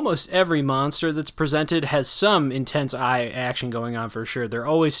 almost every monster that's presented has some intense eye action going on for sure. They're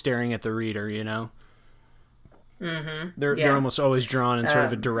always staring at the reader, Mm-hmm. They're almost always drawn in sort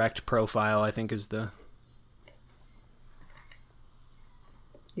of a direct profile, I think is the...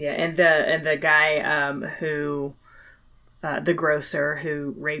 Yeah, and the guy who... the grocer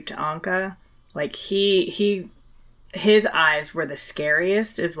who raped Anka, like his eyes were the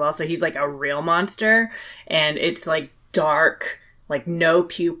scariest as well. So he's like a real monster, and it's like dark, like no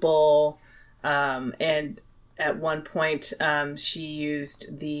pupil. And at one point, she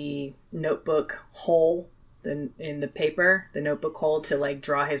used the notebook hole in the paper, the notebook hole, to like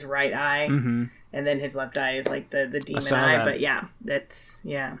draw his right eye, and then his left eye is like the demon eye. That. But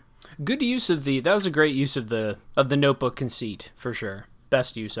yeah, good use of that was a great use of the notebook conceit for sure.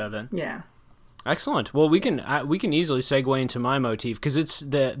 Best use of it. Yeah. Excellent. Well, we can easily segue into my motif because it's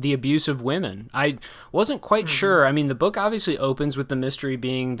the abuse of women. I wasn't quite sure. I mean, the book obviously opens with the mystery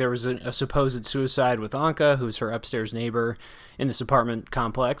being there was a supposed suicide with Anka, who's her upstairs neighbor in this apartment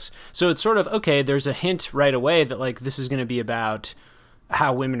complex. So it's sort of, okay, there's a hint right away that like this is going to be about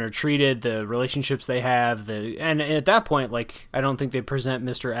how women are treated, the relationships they have, and at that point, like, I don't think they present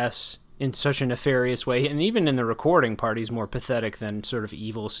Mr. S in such a nefarious way, and even in the recording part, he's more pathetic than sort of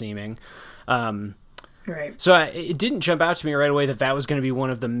evil seeming. Right. So it didn't jump out to me right away that was going to be one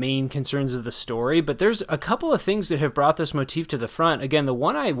of the main concerns of the story, but there's a couple of things that have brought this motif to the front. Again, the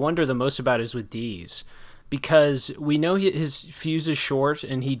one I wonder the most about is with Dees, because we know his fuse is short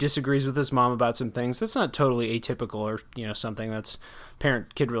and he disagrees with his mom about some things. That's not totally atypical or, something that's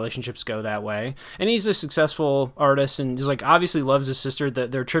parent-kid relationships go that way. And he's a successful artist and is like obviously loves his sister.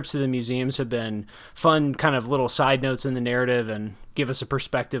 That their trips to the museums have been fun kind of little side notes in the narrative and give us a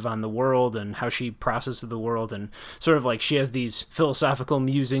perspective on the world and how she processes the world, and sort of like she has these philosophical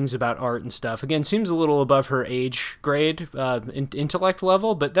musings about art and stuff. Again, seems a little above her age grade, intellect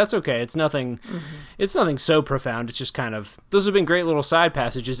level, but that's okay. It's nothing so profound. It's just kind of, those have been great little side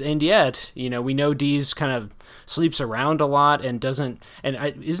passages. And yet, we know Dee's kind of sleeps around a lot and doesn't, and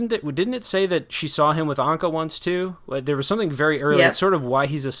didn't it say that she saw him with Anka once too? Like, there was something very early. It's sort of why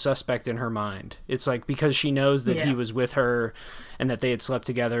he's a suspect in her mind. It's like because she knows that he was with her and that they had slept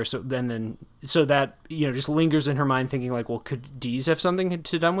together. So so that, just lingers in her mind, thinking like, well, could Dees have something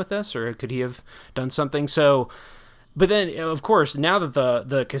to done with this, or could he have done something? So, but then, of course, now that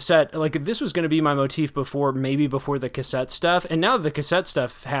the cassette, like, this was going to be my motif before the cassette stuff, and now that the cassette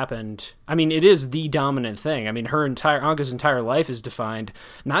stuff happened, I mean, it is the dominant thing. I mean, Anka's entire life is defined,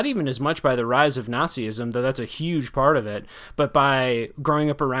 not even as much by the rise of Nazism, though that's a huge part of it, but by growing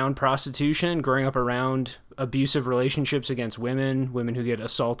up around prostitution, growing up around abusive relationships against women who get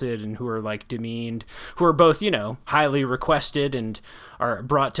assaulted and who are like demeaned, who are both, highly requested and are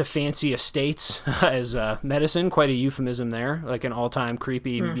brought to fancy estates as medicine. Quite a euphemism there, like an all-time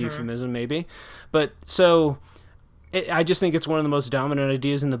creepy euphemism maybe. But so I just think it's one of the most dominant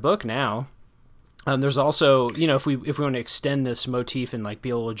ideas in the book now. There's also, if we want to extend this motif and like be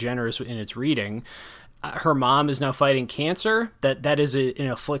a little generous in its reading, her mom is now fighting cancer. That is an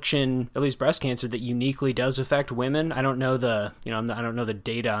affliction, at least breast cancer, that uniquely does affect women. I don't know I don't know the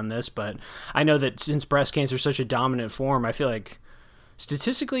data on this, but I know that since breast cancer is such a dominant form, I feel like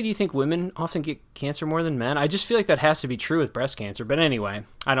statistically, do you think women often get cancer more than men? I just feel like that has to be true with breast cancer. But anyway,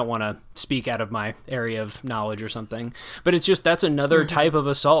 I don't want to speak out of my area of knowledge or something. But it's just, that's another type of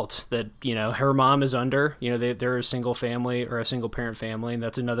assault that, her mom is under. They're a single family or a single parent family, and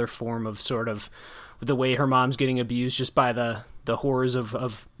that's another form of sort of the way her mom's getting abused just by the horrors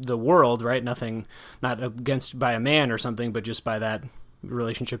of the world, right? Nothing, not against by a man or something, but just by that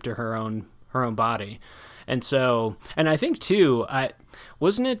relationship to her own body. And so, and I think too,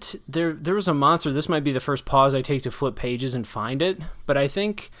 wasn't it there was a monster. This might be the first pause I take to flip pages and find it, but I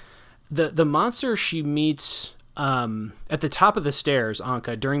think the monster she meets at the top of the stairs,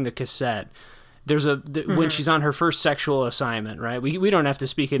 Anka, during the cassette. There's when she's on her first sexual assignment, right? We don't have to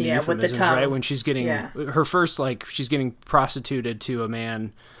speak into euphemisms, right? When she's getting her first, like, she's getting prostituted to a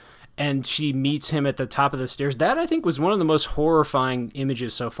man, and she meets him at the top of the stairs. That, I think, was one of the most horrifying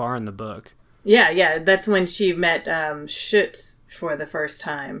images so far in the book. Yeah, that's when she met Schutz for the first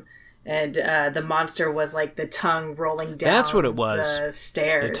time, and the monster was like the tongue rolling down. That's what it was. The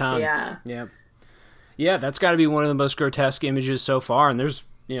stairs. The tongue. Yeah. That's got to be one of the most grotesque images so far, and there's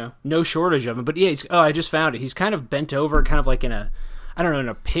no shortage of them. But yeah, I just found it. He's kind of bent over, kind of like in a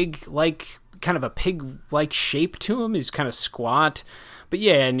pig-like shape to him. He's kind of squat. But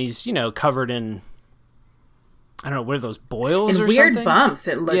yeah, and he's, covered in, I don't know, what are those, boils or weird something? Bumps,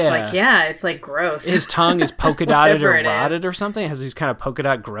 it looks like. Yeah, it's like gross. His tongue is polka dotted or rotted or something. It has these kind of polka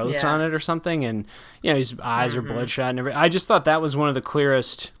dot growths on it or something. And, his eyes are bloodshot and everything. I just thought that was one of the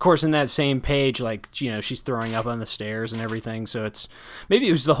clearest. Of course, in that same page, like, she's throwing up on the stairs and everything. So maybe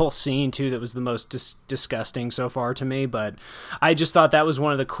it was the whole scene, too, that was the most disgusting so far to me. But I just thought that was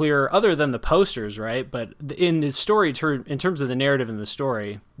one of the clear, other than the posters, right? But in the story, in terms of the narrative in the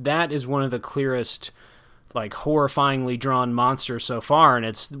story, that is one of the clearest, like, horrifyingly drawn monsters so far, and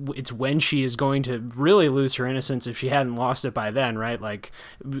it's when she is going to really lose her innocence if she hadn't lost it by then, right? Like,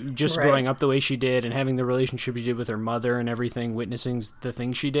 just growing up the way she did and having the relationship she did with her mother and everything, witnessing the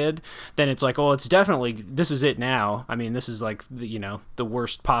things she did, then it's like, oh, it's definitely, this is it now. I mean, this is like the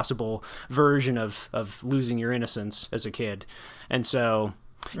worst possible version of losing your innocence as a kid. And so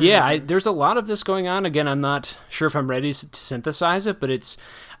there's a lot of this going on. Again, I'm not sure if I'm ready to synthesize it, but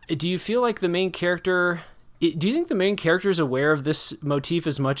do you feel like the main character... Do you think the main character is aware of this motif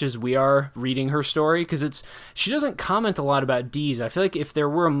as much as we are reading her story? Because she doesn't comment a lot about Dees. I feel like if there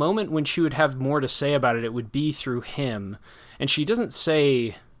were a moment when she would have more to say about it, it would be through him. And she doesn't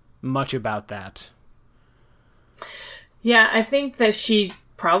say much about that. Yeah, I think that she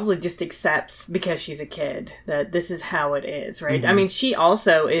probably just accepts, because she's a kid, that this is how it is, right? Mm-hmm. I mean, she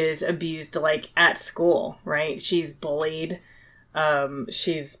also is abused, like, at school, right? She's bullied.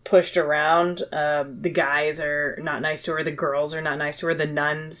 She's pushed around. The guys are not nice to her. The girls are not nice to her. The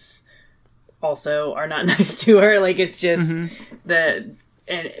nuns also are not nice to her. Like, it's just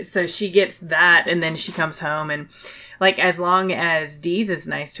and so she gets that, and then she comes home, and, like, as long as Dees is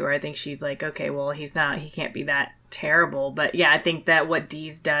nice to her, I think she's like, okay, well, he can't be that terrible. But yeah, I think that what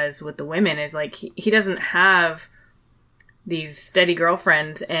Dees does with the women is, like, he doesn't have these steady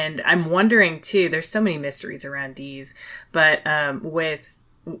girlfriends. And I'm wondering too, there's so many mysteries around Dees, but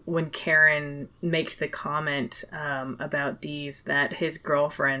when Karen makes the comment about Dees that his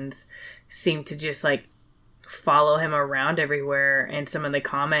girlfriends seem to just, like, follow him around everywhere, and some of the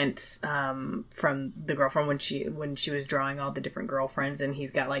comments from the girlfriend when she was drawing all the different girlfriends, and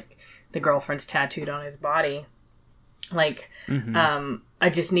he's got, like, the girlfriends tattooed on his body, like, I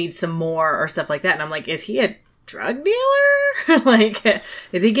just need some more, or stuff like that. And I'm like, is he a drug dealer? Like,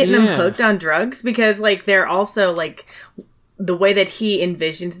 is he getting them hooked on drugs? Because, like, they're also, like, the way that he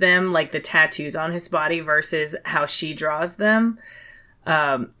envisions them, like the tattoos on his body versus how she draws them,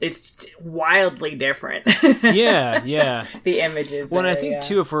 it's wildly different. Yeah. The images. Well, and I think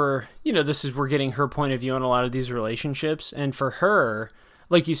too, if we're getting her point of view on a lot of these relationships, and for her,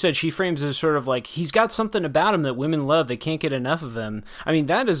 like you said, she frames it as sort of like, he's got something about him that women love. They can't get enough of him. I mean,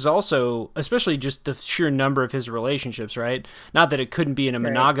 that is also, especially just the sheer number of his relationships, right? Not that it couldn't be in a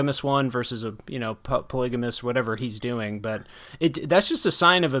monogamous one versus a, polygamous, whatever he's doing, but that's just a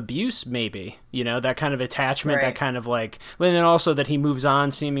sign of abuse, maybe, that kind of attachment, that kind of, like, and then also that he moves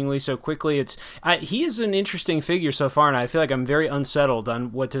on seemingly so quickly. He is an interesting figure so far, and I feel like I'm very unsettled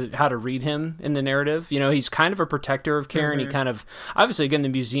on how to read him in the narrative. He's kind of a protector of Karen. He kind of, obviously, again, the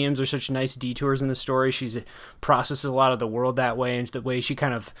museums are such nice detours in the story. She's processes a lot of the world that way, and the way she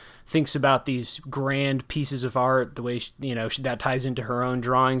kind of thinks about these grand pieces of art, the way that ties into her own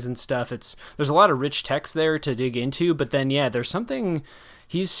drawings and stuff. There's a lot of rich text there to dig into, but then there's something.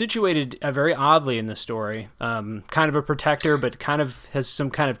 He's situated very oddly in the story, kind of a protector, but kind of has some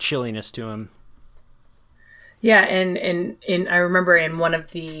kind of chilliness to him. Yeah, and I remember in one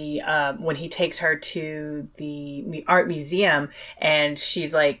of the when he takes her to the art museum, and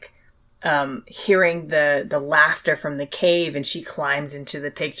she's, like, hearing the laughter from the cave, and she climbs into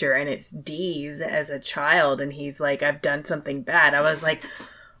the picture, and it's Dees as a child, and he's like, I've done something bad. I was like,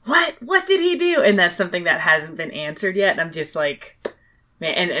 what did he do? And that's something that hasn't been answered yet. And I'm just like,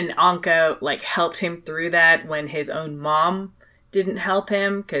 man, and Anka, like, helped him through that when his own mom didn't help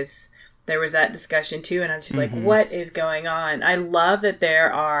him, because there was that discussion too, and I'm just like, what is going on? I love that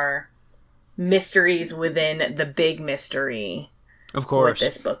there are mysteries within the big mystery. Of course.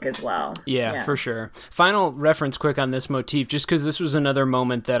 With this book as well. Yeah, for sure. Final reference quick on this motif, just because this was another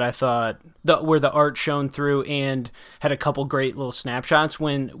moment that I thought where the art shone through and had a couple great little snapshots.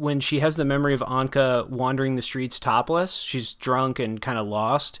 When she has the memory of Anka wandering the streets topless, she's drunk and kind of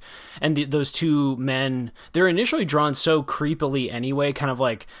lost. And those two men, they're initially drawn so creepily anyway, kind of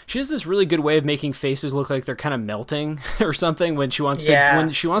like, she has this really good way of making faces look like they're kind of melting or something when she wants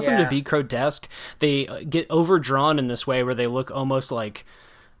them to be grotesque. They get overdrawn in this way where they look almost like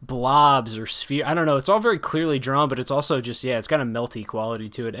blobs or sphere. I don't know. It's all very clearly drawn, but it's also just, it's got a melty quality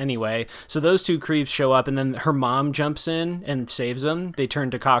to it anyway. So those two creeps show up, and then her mom jumps in and saves them. They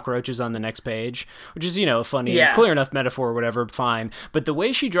turn to cockroaches on the next page, which is, a funny, clear enough metaphor or whatever, fine. But the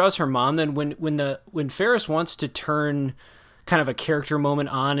way she draws her mom, then when Ferris wants to turn kind of a character moment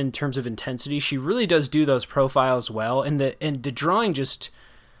on in terms of intensity, she really does do those profiles well. And the drawing just...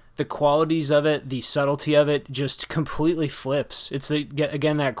 the qualities of it, the subtlety of it just completely flips. It's,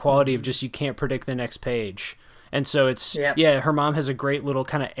 again, that quality of just you can't predict the next page. And so it's, her mom has a great little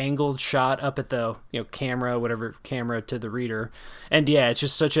kind of angled shot up at the, camera to the reader. And it's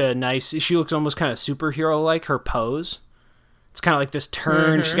just such a nice, she looks almost kind of superhero-like, her pose. It's kind of like this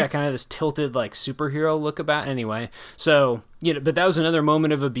turn. She's got kind of this tilted, like, superhero look about. Anyway, so, but that was another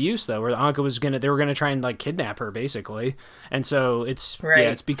moment of abuse, though, where Anka they were going to try and, like, kidnap her, basically. And so it's,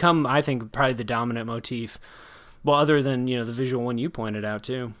 it's become, I think, probably the dominant motif. Well, other than, the visual one you pointed out,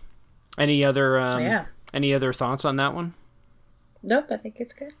 too. Any other thoughts on that one? Nope, I think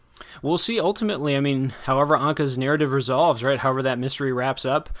it's good. We'll see ultimately. I mean, however Anka's narrative resolves, right, however that mystery wraps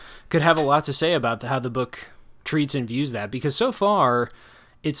up, could have a lot to say about how the book treats and views that, because so far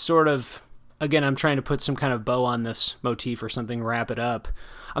it's sort of, again, I'm trying to put some kind of bow on this motif or something, wrap it up.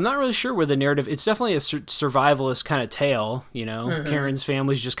 I'm not really sure where the narrative, it's definitely a survivalist kind of tale, Karen's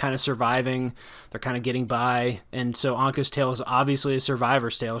family's just kind of surviving, they're kind of getting by, and so Anka's tale is obviously a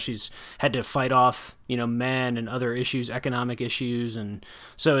survivor's tale. She's had to fight off, men and other issues, economic issues, and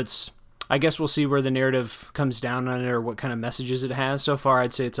so it's, I guess we'll see where the narrative comes down on it or what kind of messages it has. So far,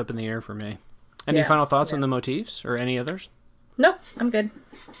 I'd say it's up in the air for me. Any final thoughts on the motifs or any others? Nope, I'm good.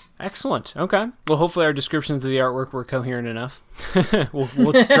 Excellent. Okay. Well, hopefully our descriptions of the artwork were coherent enough.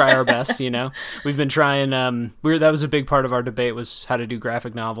 we'll try our best, We've been trying, that was a big part of our debate, was how to do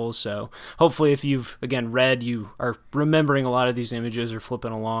graphic novels. So hopefully if you've, again, read, you are remembering a lot of these images or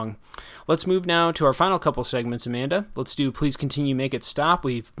flipping along. Let's move now to our final couple segments, Amanda. Let's do Please Continue, Make It Stop.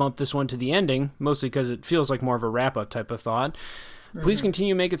 We've bumped this one to the ending, mostly because it feels like more of a wrap-up type of thought. Please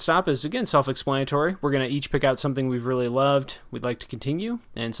Continue, Make It Stop is, again, self-explanatory. We're going to each pick out something we've really loved, we'd like to continue,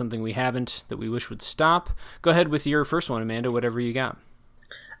 and something we haven't that we wish would stop. Go ahead with your first one, Amanda, whatever you got.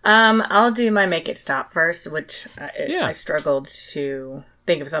 I'll do my Make It Stop first, which I struggled to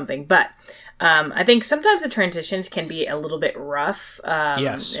think of something. But I think sometimes the transitions can be a little bit rough.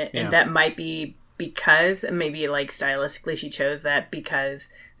 Yes. And that might be because, maybe like stylistically she chose that because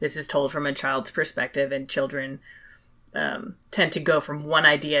this is told from a child's perspective, and children tend to go from one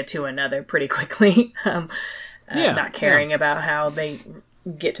idea to another pretty quickly, not caring about how they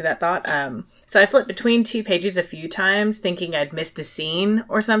get to that thought. So I flipped between two pages a few times, thinking I'd missed a scene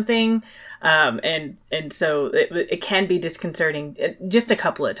or something, and so it can be disconcerting just a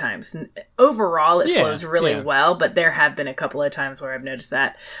couple of times. Overall, it flows really well, but there have been a couple of times where I've noticed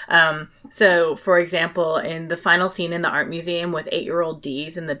that. So, for example, in the final scene in the art museum with 8-year-old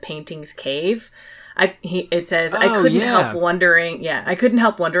Dee's in the painting's cave, it says, I couldn't help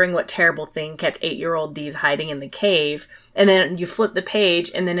wondering what terrible thing kept 8-year-old Dee's hiding in the cave. And then you flip the page,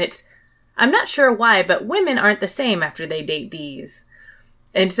 and then it's, I'm not sure why, but women aren't the same after they date Dee's.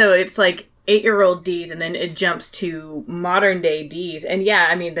 And so it's like 8-year-old Dee's, and then it jumps to modern day Dee's. And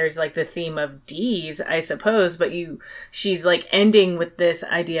there's like the theme of Dee's, I suppose, but she's like ending with this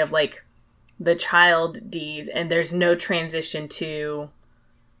idea of like the child Dee's, and there's no transition to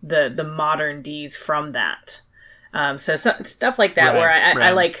the modern D's from that. So stuff like that, where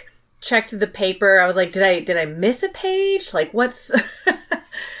I like checked the paper. I was like, did I miss a page? Like, what's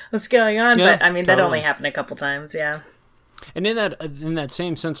going on? Yeah, but that only happened a couple times. Yeah. And in that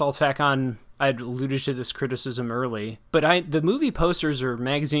same sense, I'll tack on, I'd alluded to this criticism early, but the movie posters or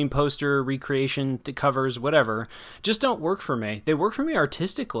magazine poster recreation, the covers, whatever, just don't work for me. They work for me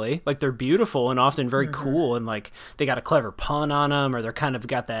artistically. Like, they're beautiful and often very cool, and like they got a clever pun on them, or they're kind of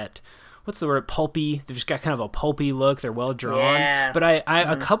got that, what's the word, pulpy. They've just got kind of a pulpy look. They're well drawn. Yeah. But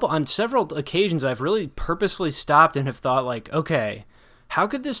on several occasions, I've really purposefully stopped and have thought like, okay, how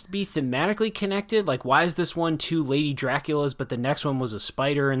could this be thematically connected? Like, why is this one two Lady Draculas, but the next one was a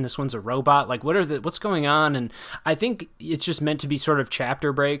spider and this one's a robot? Like, what's going on? And I think it's just meant to be sort of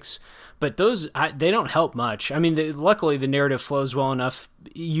chapter breaks, but those, they don't help much. I mean, luckily the narrative flows well enough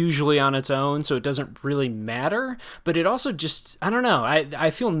usually on its own, so it doesn't really matter, but it also just, I don't know, I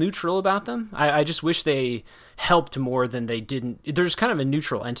feel neutral about them. I just wish they helped more than they didn't. There's kind of a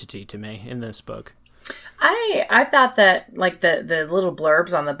neutral entity to me in this book. I thought that, like, the little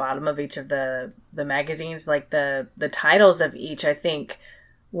blurbs on the bottom of each of the magazines, like the titles of each, I think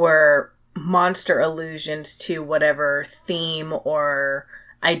were monster allusions to whatever theme or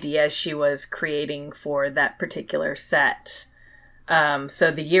idea she was creating for that particular set. So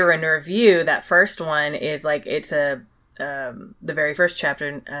the Year in Review, that first one is like, it's the very first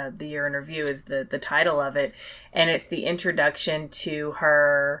chapter, the Year in Review is the title of it. And it's the introduction to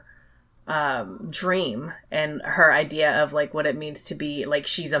her dream and her idea of like what it means to be like,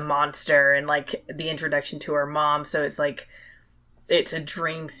 she's a monster, and like the introduction to her mom. So it's like, it's a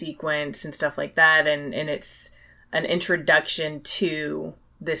dream sequence and stuff like that. And it's an introduction to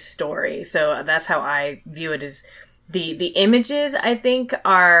this story. So that's how I view it. Is the images, I think,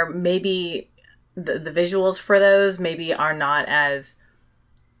 are maybe the visuals for those maybe are not as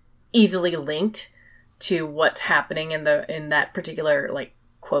easily linked to what's happening in that particular, like,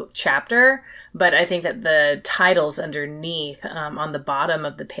 quote chapter, but I think that the titles underneath, on the bottom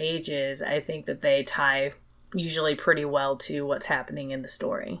of the pages, I think that they tie usually pretty well to what's happening in the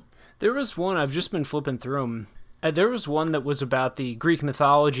story. There was one, I've just been flipping through them. There was one that was about the Greek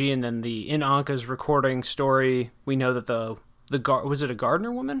mythology, and then in Anka's recording story, we know that was it a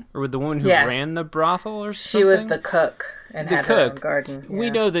gardener woman, or the woman who ran the brothel or something? She was the cook and had her own garden. Yeah. We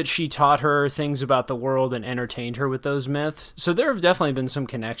know that she taught her things about the world and entertained her with those myths. So there have definitely been some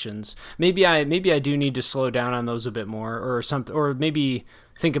connections. Maybe I do need to slow down on those a bit more, or something, or maybe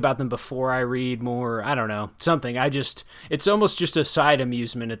think about them before I read more. I don't know, something. It's almost just a side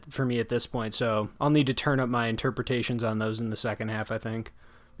amusement for me at this point. So I'll need to turn up my interpretations on those in the second half, I think.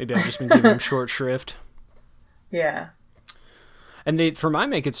 Maybe I've just been giving them short shrift. Yeah. And for my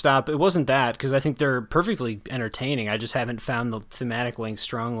Make It Stop, it wasn't that, because I think they're perfectly entertaining. I just haven't found the thematic link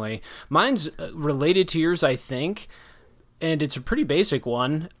strongly. Mine's related to yours, I think, and it's a pretty basic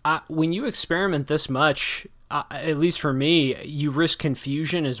one. When you experiment this much, at least for me, you risk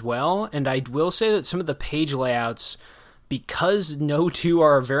confusion as well. And I will say that some of the page layouts, because no two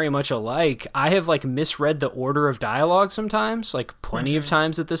are very much alike, I have like misread the order of dialogue sometimes, like plenty of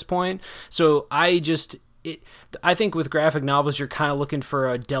times at this point. So I think with graphic novels, you're kind of looking for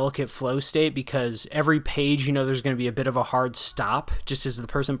a delicate flow state, because every page, there's going to be a bit of a hard stop just as the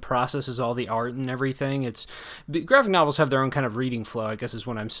person processes all the art and everything. Graphic novels have their own kind of reading flow, I guess is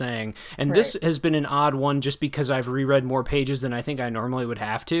what I'm saying. And This has been an odd one just because I've reread more pages than I think I normally would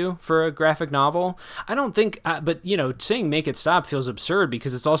have to for a graphic novel. I don't think, but saying Make It Stop feels absurd,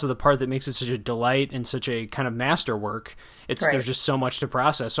 because it's also the part that makes it such a delight and such a kind of masterwork. There's just so much to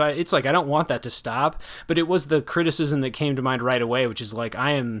process. So it's like, I don't want that to stop, but it was the criticism that came to mind right away, which is like,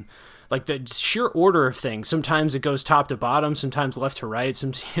 I am like the sheer order of things. Sometimes it goes top to bottom, sometimes left to right.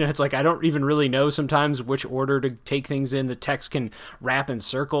 It's like, I don't even really know sometimes which order to take things in. The text can wrap in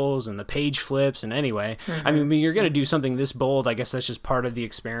circles and the page flips. And anyway, I mean, when you're going to do something this bold, I guess that's just part of the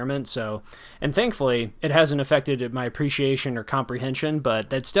experiment. So, and thankfully it hasn't affected my appreciation or comprehension, but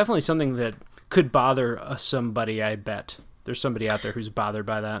that's definitely something that could bother somebody, I bet. There's somebody out there who's bothered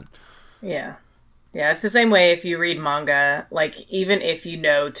by that. Yeah. Yeah, it's the same way if you read manga, like, even if you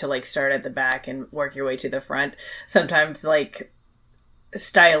know to, like, start at the back and work your way to the front, sometimes, like,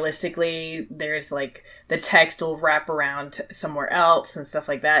 stylistically, there's, like, the text will wrap around somewhere else and stuff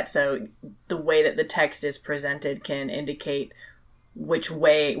like that, so the way that the text is presented can indicate which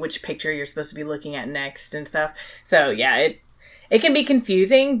picture you're supposed to be looking at next and stuff. So, yeah, it can be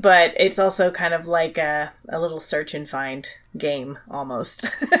confusing, but it's also kind of like a little search and find game almost.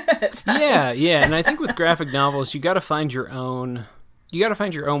 Yeah, and I think with graphic novels, you got to find your own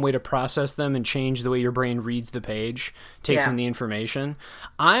way to process them and change the way your brain reads the page, takes in the information.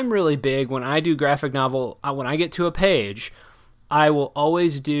 I'm really big when I do graphic novel, when I get to a page, I will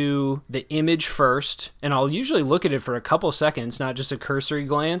always do the image first, and I'll usually look at it for a couple seconds, not just a cursory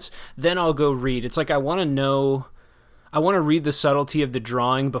glance. Then I'll go read. It's like I want to read the subtlety of the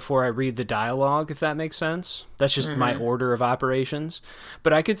drawing before I read the dialogue, if that makes sense. That's just my order of operations.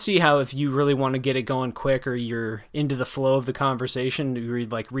 But I could see how if you really want to get it going quick, or you're into the flow of the conversation, you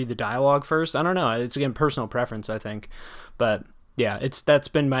read the dialogue first. I don't know. It's, again, personal preference, I think. But yeah, that's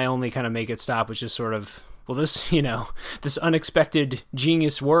been my only kind of Make It Stop, which is sort of well, this, this unexpected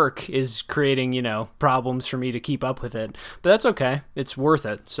genius work is creating, problems for me to keep up with it. But that's okay. It's worth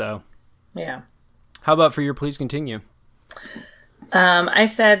it. So, yeah. How about for your please continue? I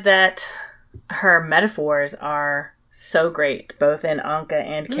said that her metaphors are so great, both in Anka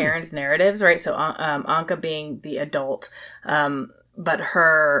and Karen's narratives, right? So Anka being the adult, but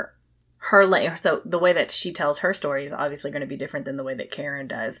her so the way that she tells her story is obviously going to be different than the way that Karen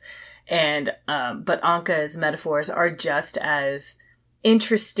does. And but Anka's metaphors are just as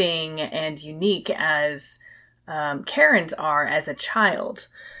interesting and unique as Karen's are as a child.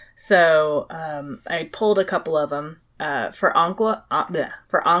 So I pulled a couple of them for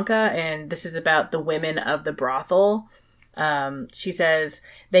Anka, and this is about the women of the brothel. She says,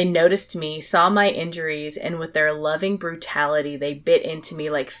 "They noticed me, saw my injuries, and with their loving brutality, they bit into me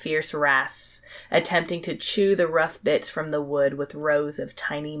like fierce rasps, attempting to chew the rough bits from the wood with rows of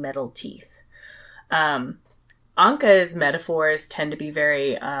tiny metal teeth." Anka's metaphors tend to be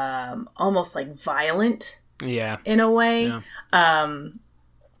very, almost like violent. Yeah. In a way. Yeah.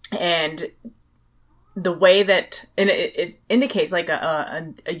 And the way that, and it indicates like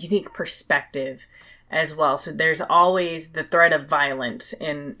a unique perspective as well. So there's always the threat of violence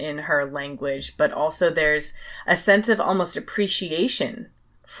in her language, but also there's a sense of almost appreciation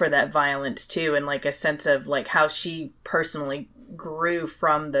for that violence too, and like a sense of like how she personally grew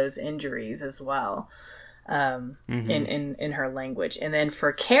from those injuries as well, in her language. And then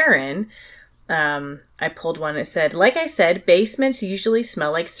for Karen, I pulled one that said, "Like I said, basements usually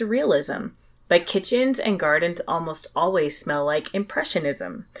smell like surrealism. But kitchens and gardens almost always smell like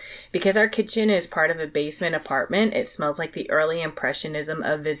Impressionism. Because our kitchen is part of a basement apartment, it smells like the early Impressionism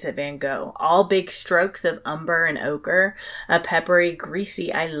of Vincent van Gogh. All big strokes of umber and ochre, a peppery,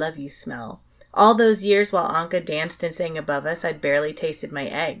 greasy, I love you smell. All those years while Anka danced and sang above us, I'd barely tasted my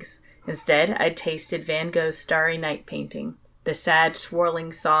eggs. Instead, I'd tasted Van Gogh's Starry Night painting. The sad,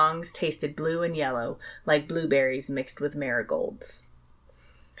 swirling songs tasted blue and yellow, like blueberries mixed with marigolds."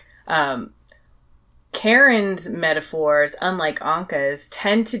 Karen's metaphors, unlike Anka's,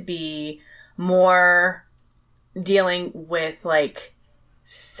 tend to be more dealing with like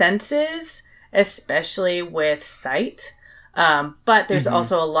senses, especially with sight. But there's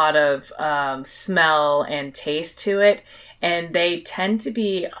also a lot of smell and taste to it. And they tend to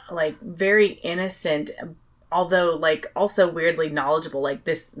be like very innocent, although like also weirdly knowledgeable. Like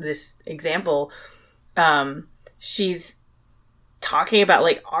this example, she's talking about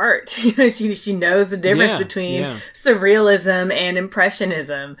like art. She knows the difference between surrealism and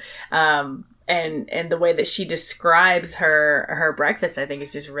Impressionism. And the way that she describes her breakfast, I think,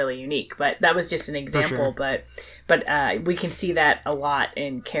 is just really unique. But that was just an example. Sure. But we can see that a lot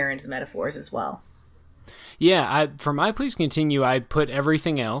in Karen's metaphors as well. Yeah, for my please continue, I put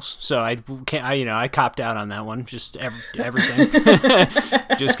everything else. So I copped out on that one. Just everything.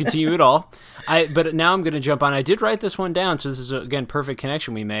 Just continue it all. But now I'm going to jump on. I did write this one down, so this is again perfect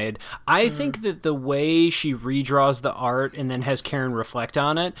connection we made. I think that the way she redraws the art and then has Karen reflect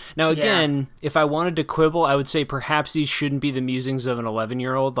on it. Now again, if I wanted to quibble, I would say perhaps these shouldn't be the musings of an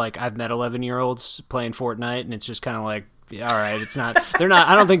 11-year-old. Like I've met 11-year-olds playing Fortnite, and it's just kind of like, all right, it's not. They're not.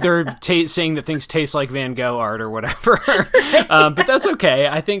 I don't think they're saying that things taste like Van Gogh art or whatever. But that's okay.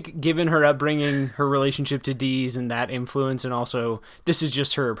 I think, given her upbringing, her relationship to Dee's, and that influence, and also this is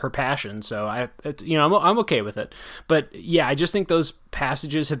just her passion. So I'm okay with it. But yeah, I just think those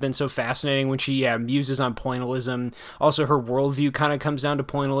passages have been so fascinating when she muses on pointillism. Also, her worldview kind of comes down to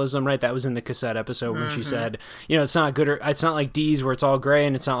pointillism, right? That was in the cassette episode when she said, it's not good, or it's not like Dee's where it's all gray,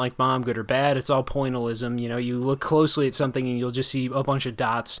 and it's not like Mom, good or bad. It's all pointillism. You look closely at something and you'll just see a bunch of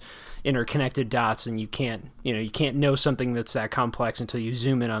dots, interconnected dots, and you can't know something that's that complex until you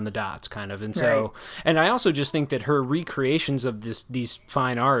zoom in on the dots, kind of. And so, and I also just think that her recreations of these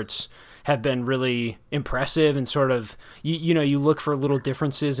fine arts have been really impressive, and sort of you look for little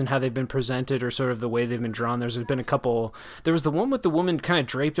differences in how they've been presented or sort of the way they've been drawn. There's been a couple. There was the one with the woman kind of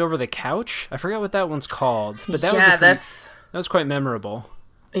draped over the couch. I forgot what that one's called, but that was quite memorable.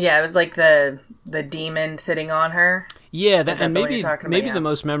 Yeah, it was like the demon sitting on her. Yeah, and maybe the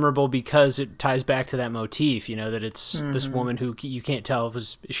most memorable because it ties back to that motif, that it's this woman who you can't tell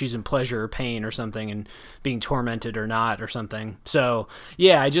if she's in pleasure or pain or something, and being tormented or not or something. So,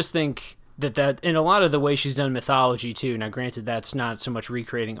 yeah, I just think that in a lot of the way she's done mythology too. Now, granted, that's not so much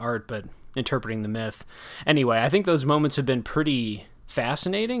recreating art, but interpreting the myth. Anyway, I think those moments have been pretty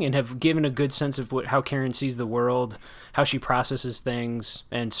fascinating and have given a good sense of how Karen sees the world, how she processes things.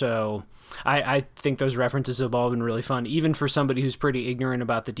 And so I think those references have all been really fun, even for somebody who's pretty ignorant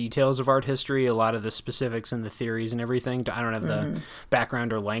about the details of art history, a lot of the specifics and the theories and everything. I don't have the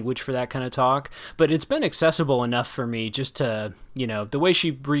background or language for that kind of talk, but it's been accessible enough for me just to, the way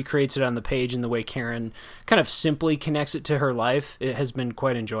she recreates it on the page and the way Karen kind of simply connects it to her life, it has been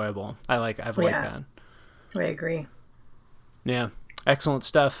quite enjoyable. I've liked that. I agree. Yeah. Excellent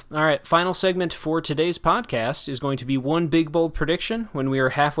stuff. All right, final segment for today's podcast is going to be one big, bold prediction. When we are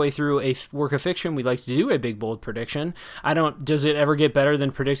halfway through a work of fiction, we like to do a big, bold prediction. Does it ever get better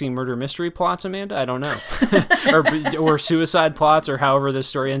than predicting murder mystery plots, Amanda? I don't know. or suicide plots, or however this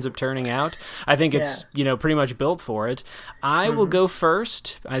story ends up turning out. I think it's, pretty much built for it. I will go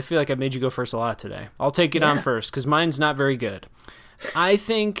first. I feel like I've made you go first a lot today. I'll take it on first, because mine's not very good. I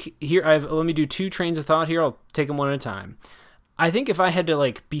think let me do two trains of thought here. I'll take them one at a time. I think if I had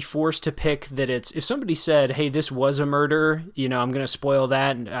to be forced to pick that if somebody said, hey, this was a murder, I'm going to spoil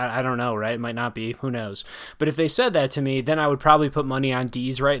that. And I don't know, right? It might not be, who knows? But if they said that to me, then I would probably put money on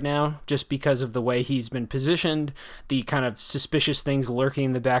Dees right now, just because of the way he's been positioned, the kind of suspicious things lurking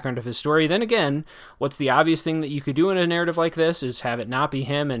in the background of his story. Then again, what's the obvious thing that you could do in a narrative like this is have it not be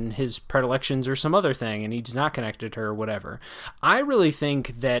him and his predilections or some other thing, and he's not connected to her or whatever. I really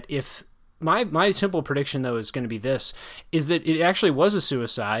think that if My simple prediction, though, is going to be this, is that it actually was a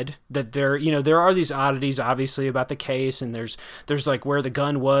suicide, that there are these oddities, obviously, about the case, and there's where the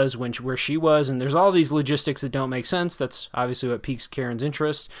gun was, where she was, and there's all these logistics that don't make sense. That's obviously what piques Karen's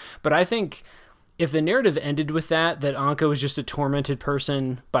interest. But I think if the narrative ended with that Anka was just a tormented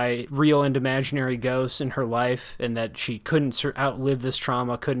person by real and imaginary ghosts in her life, and that she couldn't outlive this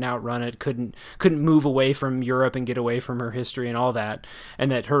trauma, couldn't outrun it, couldn't move away from Europe and get away from her history and all that, and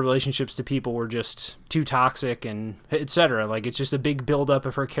that her relationships to people were just too toxic and etc. It's just a big buildup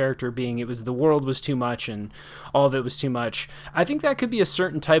of her character being the world was too much and all of it was too much. I think that could be a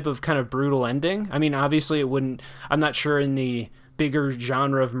certain type of kind of brutal ending. I mean, obviously it wouldn't, I'm not sure in the bigger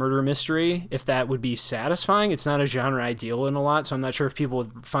genre of murder mystery if that would be satisfying. It's not a genre I deal in a lot, so I'm not sure if people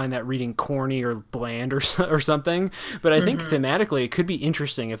would find that reading corny or bland or something, but I think thematically it could be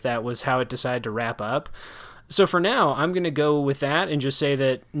interesting if that was how it decided to wrap up. So for now, I'm going to go with that and just say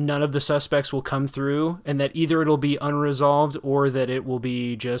that none of the suspects will come through, and that either it'll be unresolved or that it will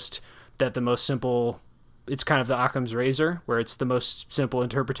be just that the most simple, it's kind of the Occam's razor, where it's the most simple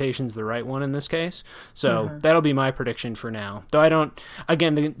interpretation is the right one in this case. So that'll be my prediction for now. Though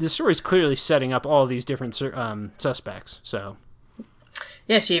the story's clearly setting up all these different suspects. So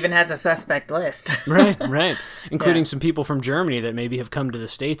yeah, she even has a suspect list. right, including some people from Germany that maybe have come to the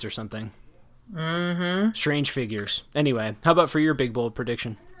States or something. Strange figures. Anyway, how about for your big bold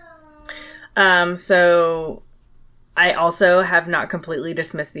prediction? So I also have not completely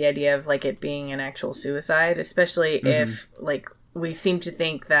dismissed the idea of it being an actual suicide, especially if we seem to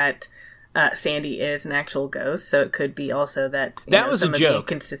think that Sandy is an actual ghost, so it could be also that was a joke.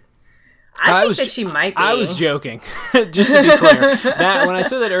 I think that she might be. I was joking. Just to be clear. When I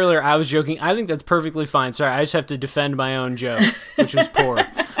said that earlier, I was joking. I think that's perfectly fine. Sorry, I just have to defend my own joke, which was poor.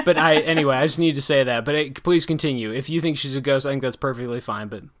 But anyway, I just need to say that. But please continue. If you think she's a ghost, I think that's perfectly fine,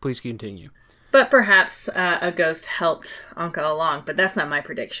 but please continue. But perhaps a ghost helped Anka along, but that's not my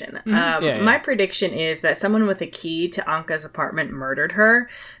prediction. My prediction is that someone with a key to Anka's apartment murdered her.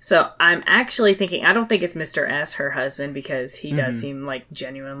 So I'm actually thinking, I don't think it's Mr. S, her husband, because he does seem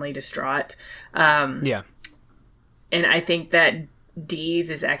genuinely distraught. And I think that Dees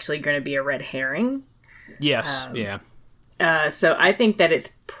is actually going to be a red herring. Yes, so I think that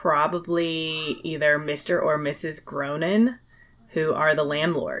it's probably either Mr. or Mrs. Gronin who are the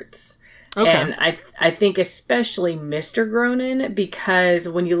landlords. Okay. And I think especially Mr. Gronin, because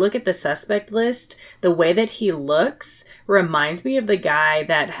when you look at the suspect list, the way that he looks reminds me of the guy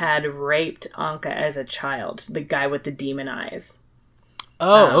that had raped Anka as a child, the guy with the demon eyes.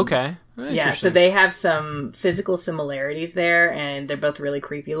 Oh, okay. Yeah, so they have some physical similarities there, and they're both really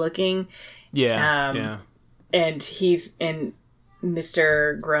creepy looking. Yeah, And Mr.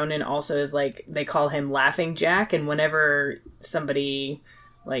 Gronin also is they call him Laughing Jack, and whenever somebody,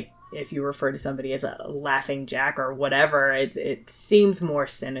 if you refer to somebody as a laughing jack or whatever, it seems more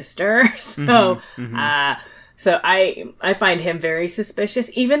sinister. So, so I find him very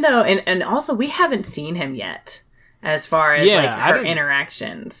suspicious, even though, and also we haven't seen him yet as far as her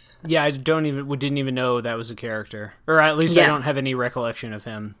interactions. Yeah, I didn't even know that was a character, or at least I don't have any recollection of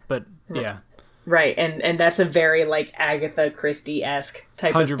him. But yeah. Right, and that's a very Agatha Christie-esque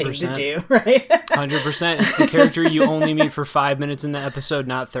type 100%. Of thing to do, right? 100%. It's the character you only meet for 5 minutes in the episode,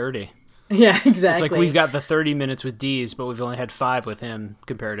 not 30. Yeah, exactly. It's we've got the 30 minutes with Dees, but we've only had 5 with him,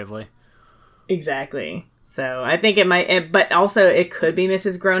 comparatively. Exactly. So I think it might, but also it could be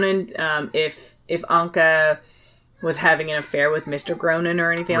Mrs. Gronin if Anka was having an affair with Mr. Gronin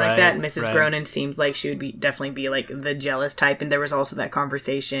or anything like that. Mrs. Gronin seems like she would definitely be like the jealous type. And there was also that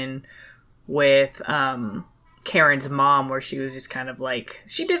conversation with Karen's mom where she was just kind of like,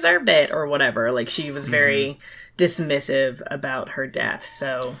 she deserved it or whatever. Like she was very dismissive about her death.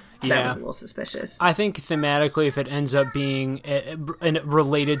 So that was a little suspicious. I think thematically, if it ends up being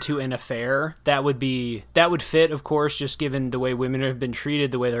related to an affair, that would fit, of course, just given the way women have been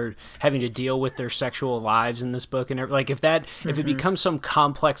treated, the way they're having to deal with their sexual lives in this book, and like if it becomes some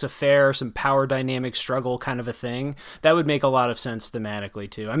complex affair, some power dynamic struggle kind of a thing, that would make a lot of sense thematically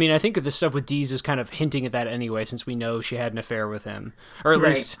too. I mean, I think the stuff with Dees is kind of hinting at that anyway, since we know she had an affair with him, or at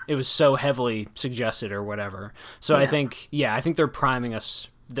least it was so heavily suggested or whatever. So I think they're priming us.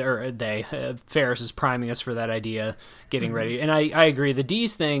 Ferris is priming us for that idea, getting ready. And I agree. The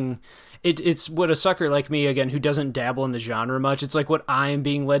Dees thing, it's what a sucker like me, again, who doesn't dabble in the genre much, it's like what I am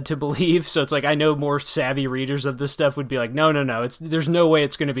being led to believe. So it's like, I know more savvy readers of this stuff would be like, no, there's no way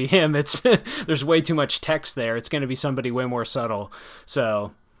it's going to be him. There's way too much text there. It's going to be somebody way more subtle.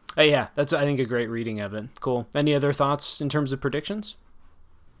 So that's, I think, a great reading of it. Cool. Any other thoughts in terms of predictions?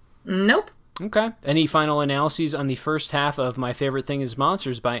 Nope. Okay. Any final analyses on the first half of My Favorite Thing is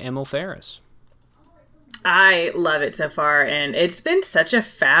Monsters by Emil Ferris? I love it so far, and it's been such a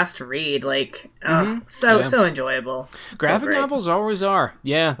fast read. Like, so enjoyable. Graphic novels always are.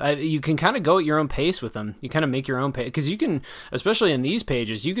 Yeah, you can kind of go at your own pace with them. You kind of make your own pace. Because you can, especially in these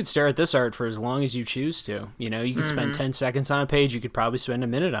pages, you could stare at this art for as long as you choose to. You know, you could spend 10 seconds on a page. You could probably spend a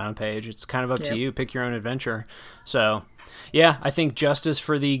minute on a page. It's kind of up to you. Pick your own adventure. So... yeah, I think justice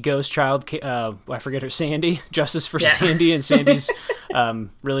for the ghost child, I forget her, Sandy. Justice for Sandy and Sandy's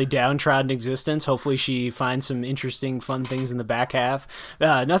really downtrodden existence. Hopefully she finds some interesting, fun things in the back half.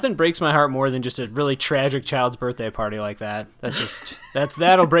 Nothing breaks my heart more than just a really tragic child's birthday party like that.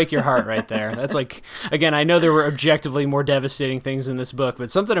 That'll break your heart right there. That's like, again, I know there were objectively more devastating things in this book,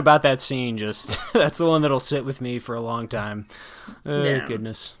 but something about that scene that's the one that'll sit with me for a long time.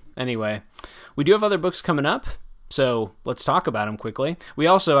 Goodness. Anyway, we do have other books coming up. So let's talk about them quickly. We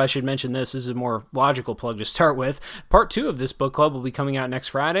also, I should mention this is a more logical plug to start with. Part 2 of this book club will be coming out next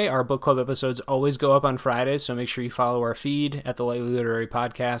Friday. Our book club episodes always go up on Fridays, so make sure you follow our feed at the Lightly Literary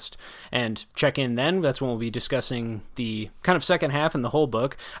Podcast and check in then. That's when we'll be discussing the kind of second half and the whole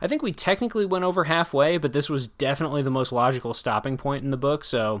book. I think we technically went over halfway, but this was definitely the most logical stopping point in the book,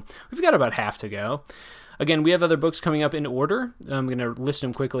 so we've got about half to go. Again, we have other books coming up in order. I'm going to list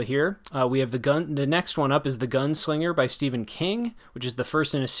them quickly here. We have The next one up is The Gunslinger by Stephen King, which is the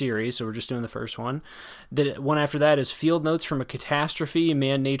first in a series, so we're just doing the first one. The one after that is Field Notes from a Catastrophe,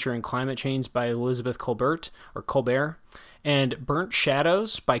 Man, Nature, and Climate Change by Elizabeth Colbert. And Burnt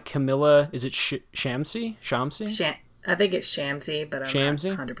Shadows by Camilla, is it Shamsi? I think it's Shamsi, but I'm not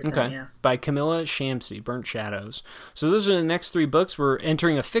 100%. Yeah. By Camilla Shamsi, Burnt Shadows. So those are the next 3 books. We're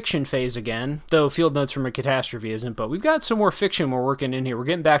entering a fiction phase again, though Field Notes from a Catastrophe isn't, but we've got some more fiction we're working in here. We're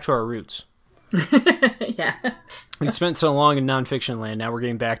getting back to our roots. Yeah. We've spent so long in nonfiction land, now we're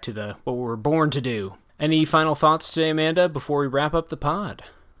getting back to what we were born to do. Any final thoughts today, Amanda, before we wrap up the pod?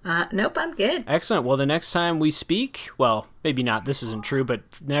 Nope, I'm good. Excellent. Well, the next time we speak, well, maybe not, this isn't true, but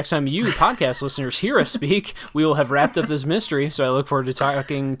the next time you podcast listeners hear us speak, we will have wrapped up this mystery, so I look forward to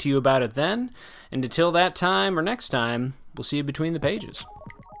talking to you about it then. And until that time or next time, we'll see you between the pages.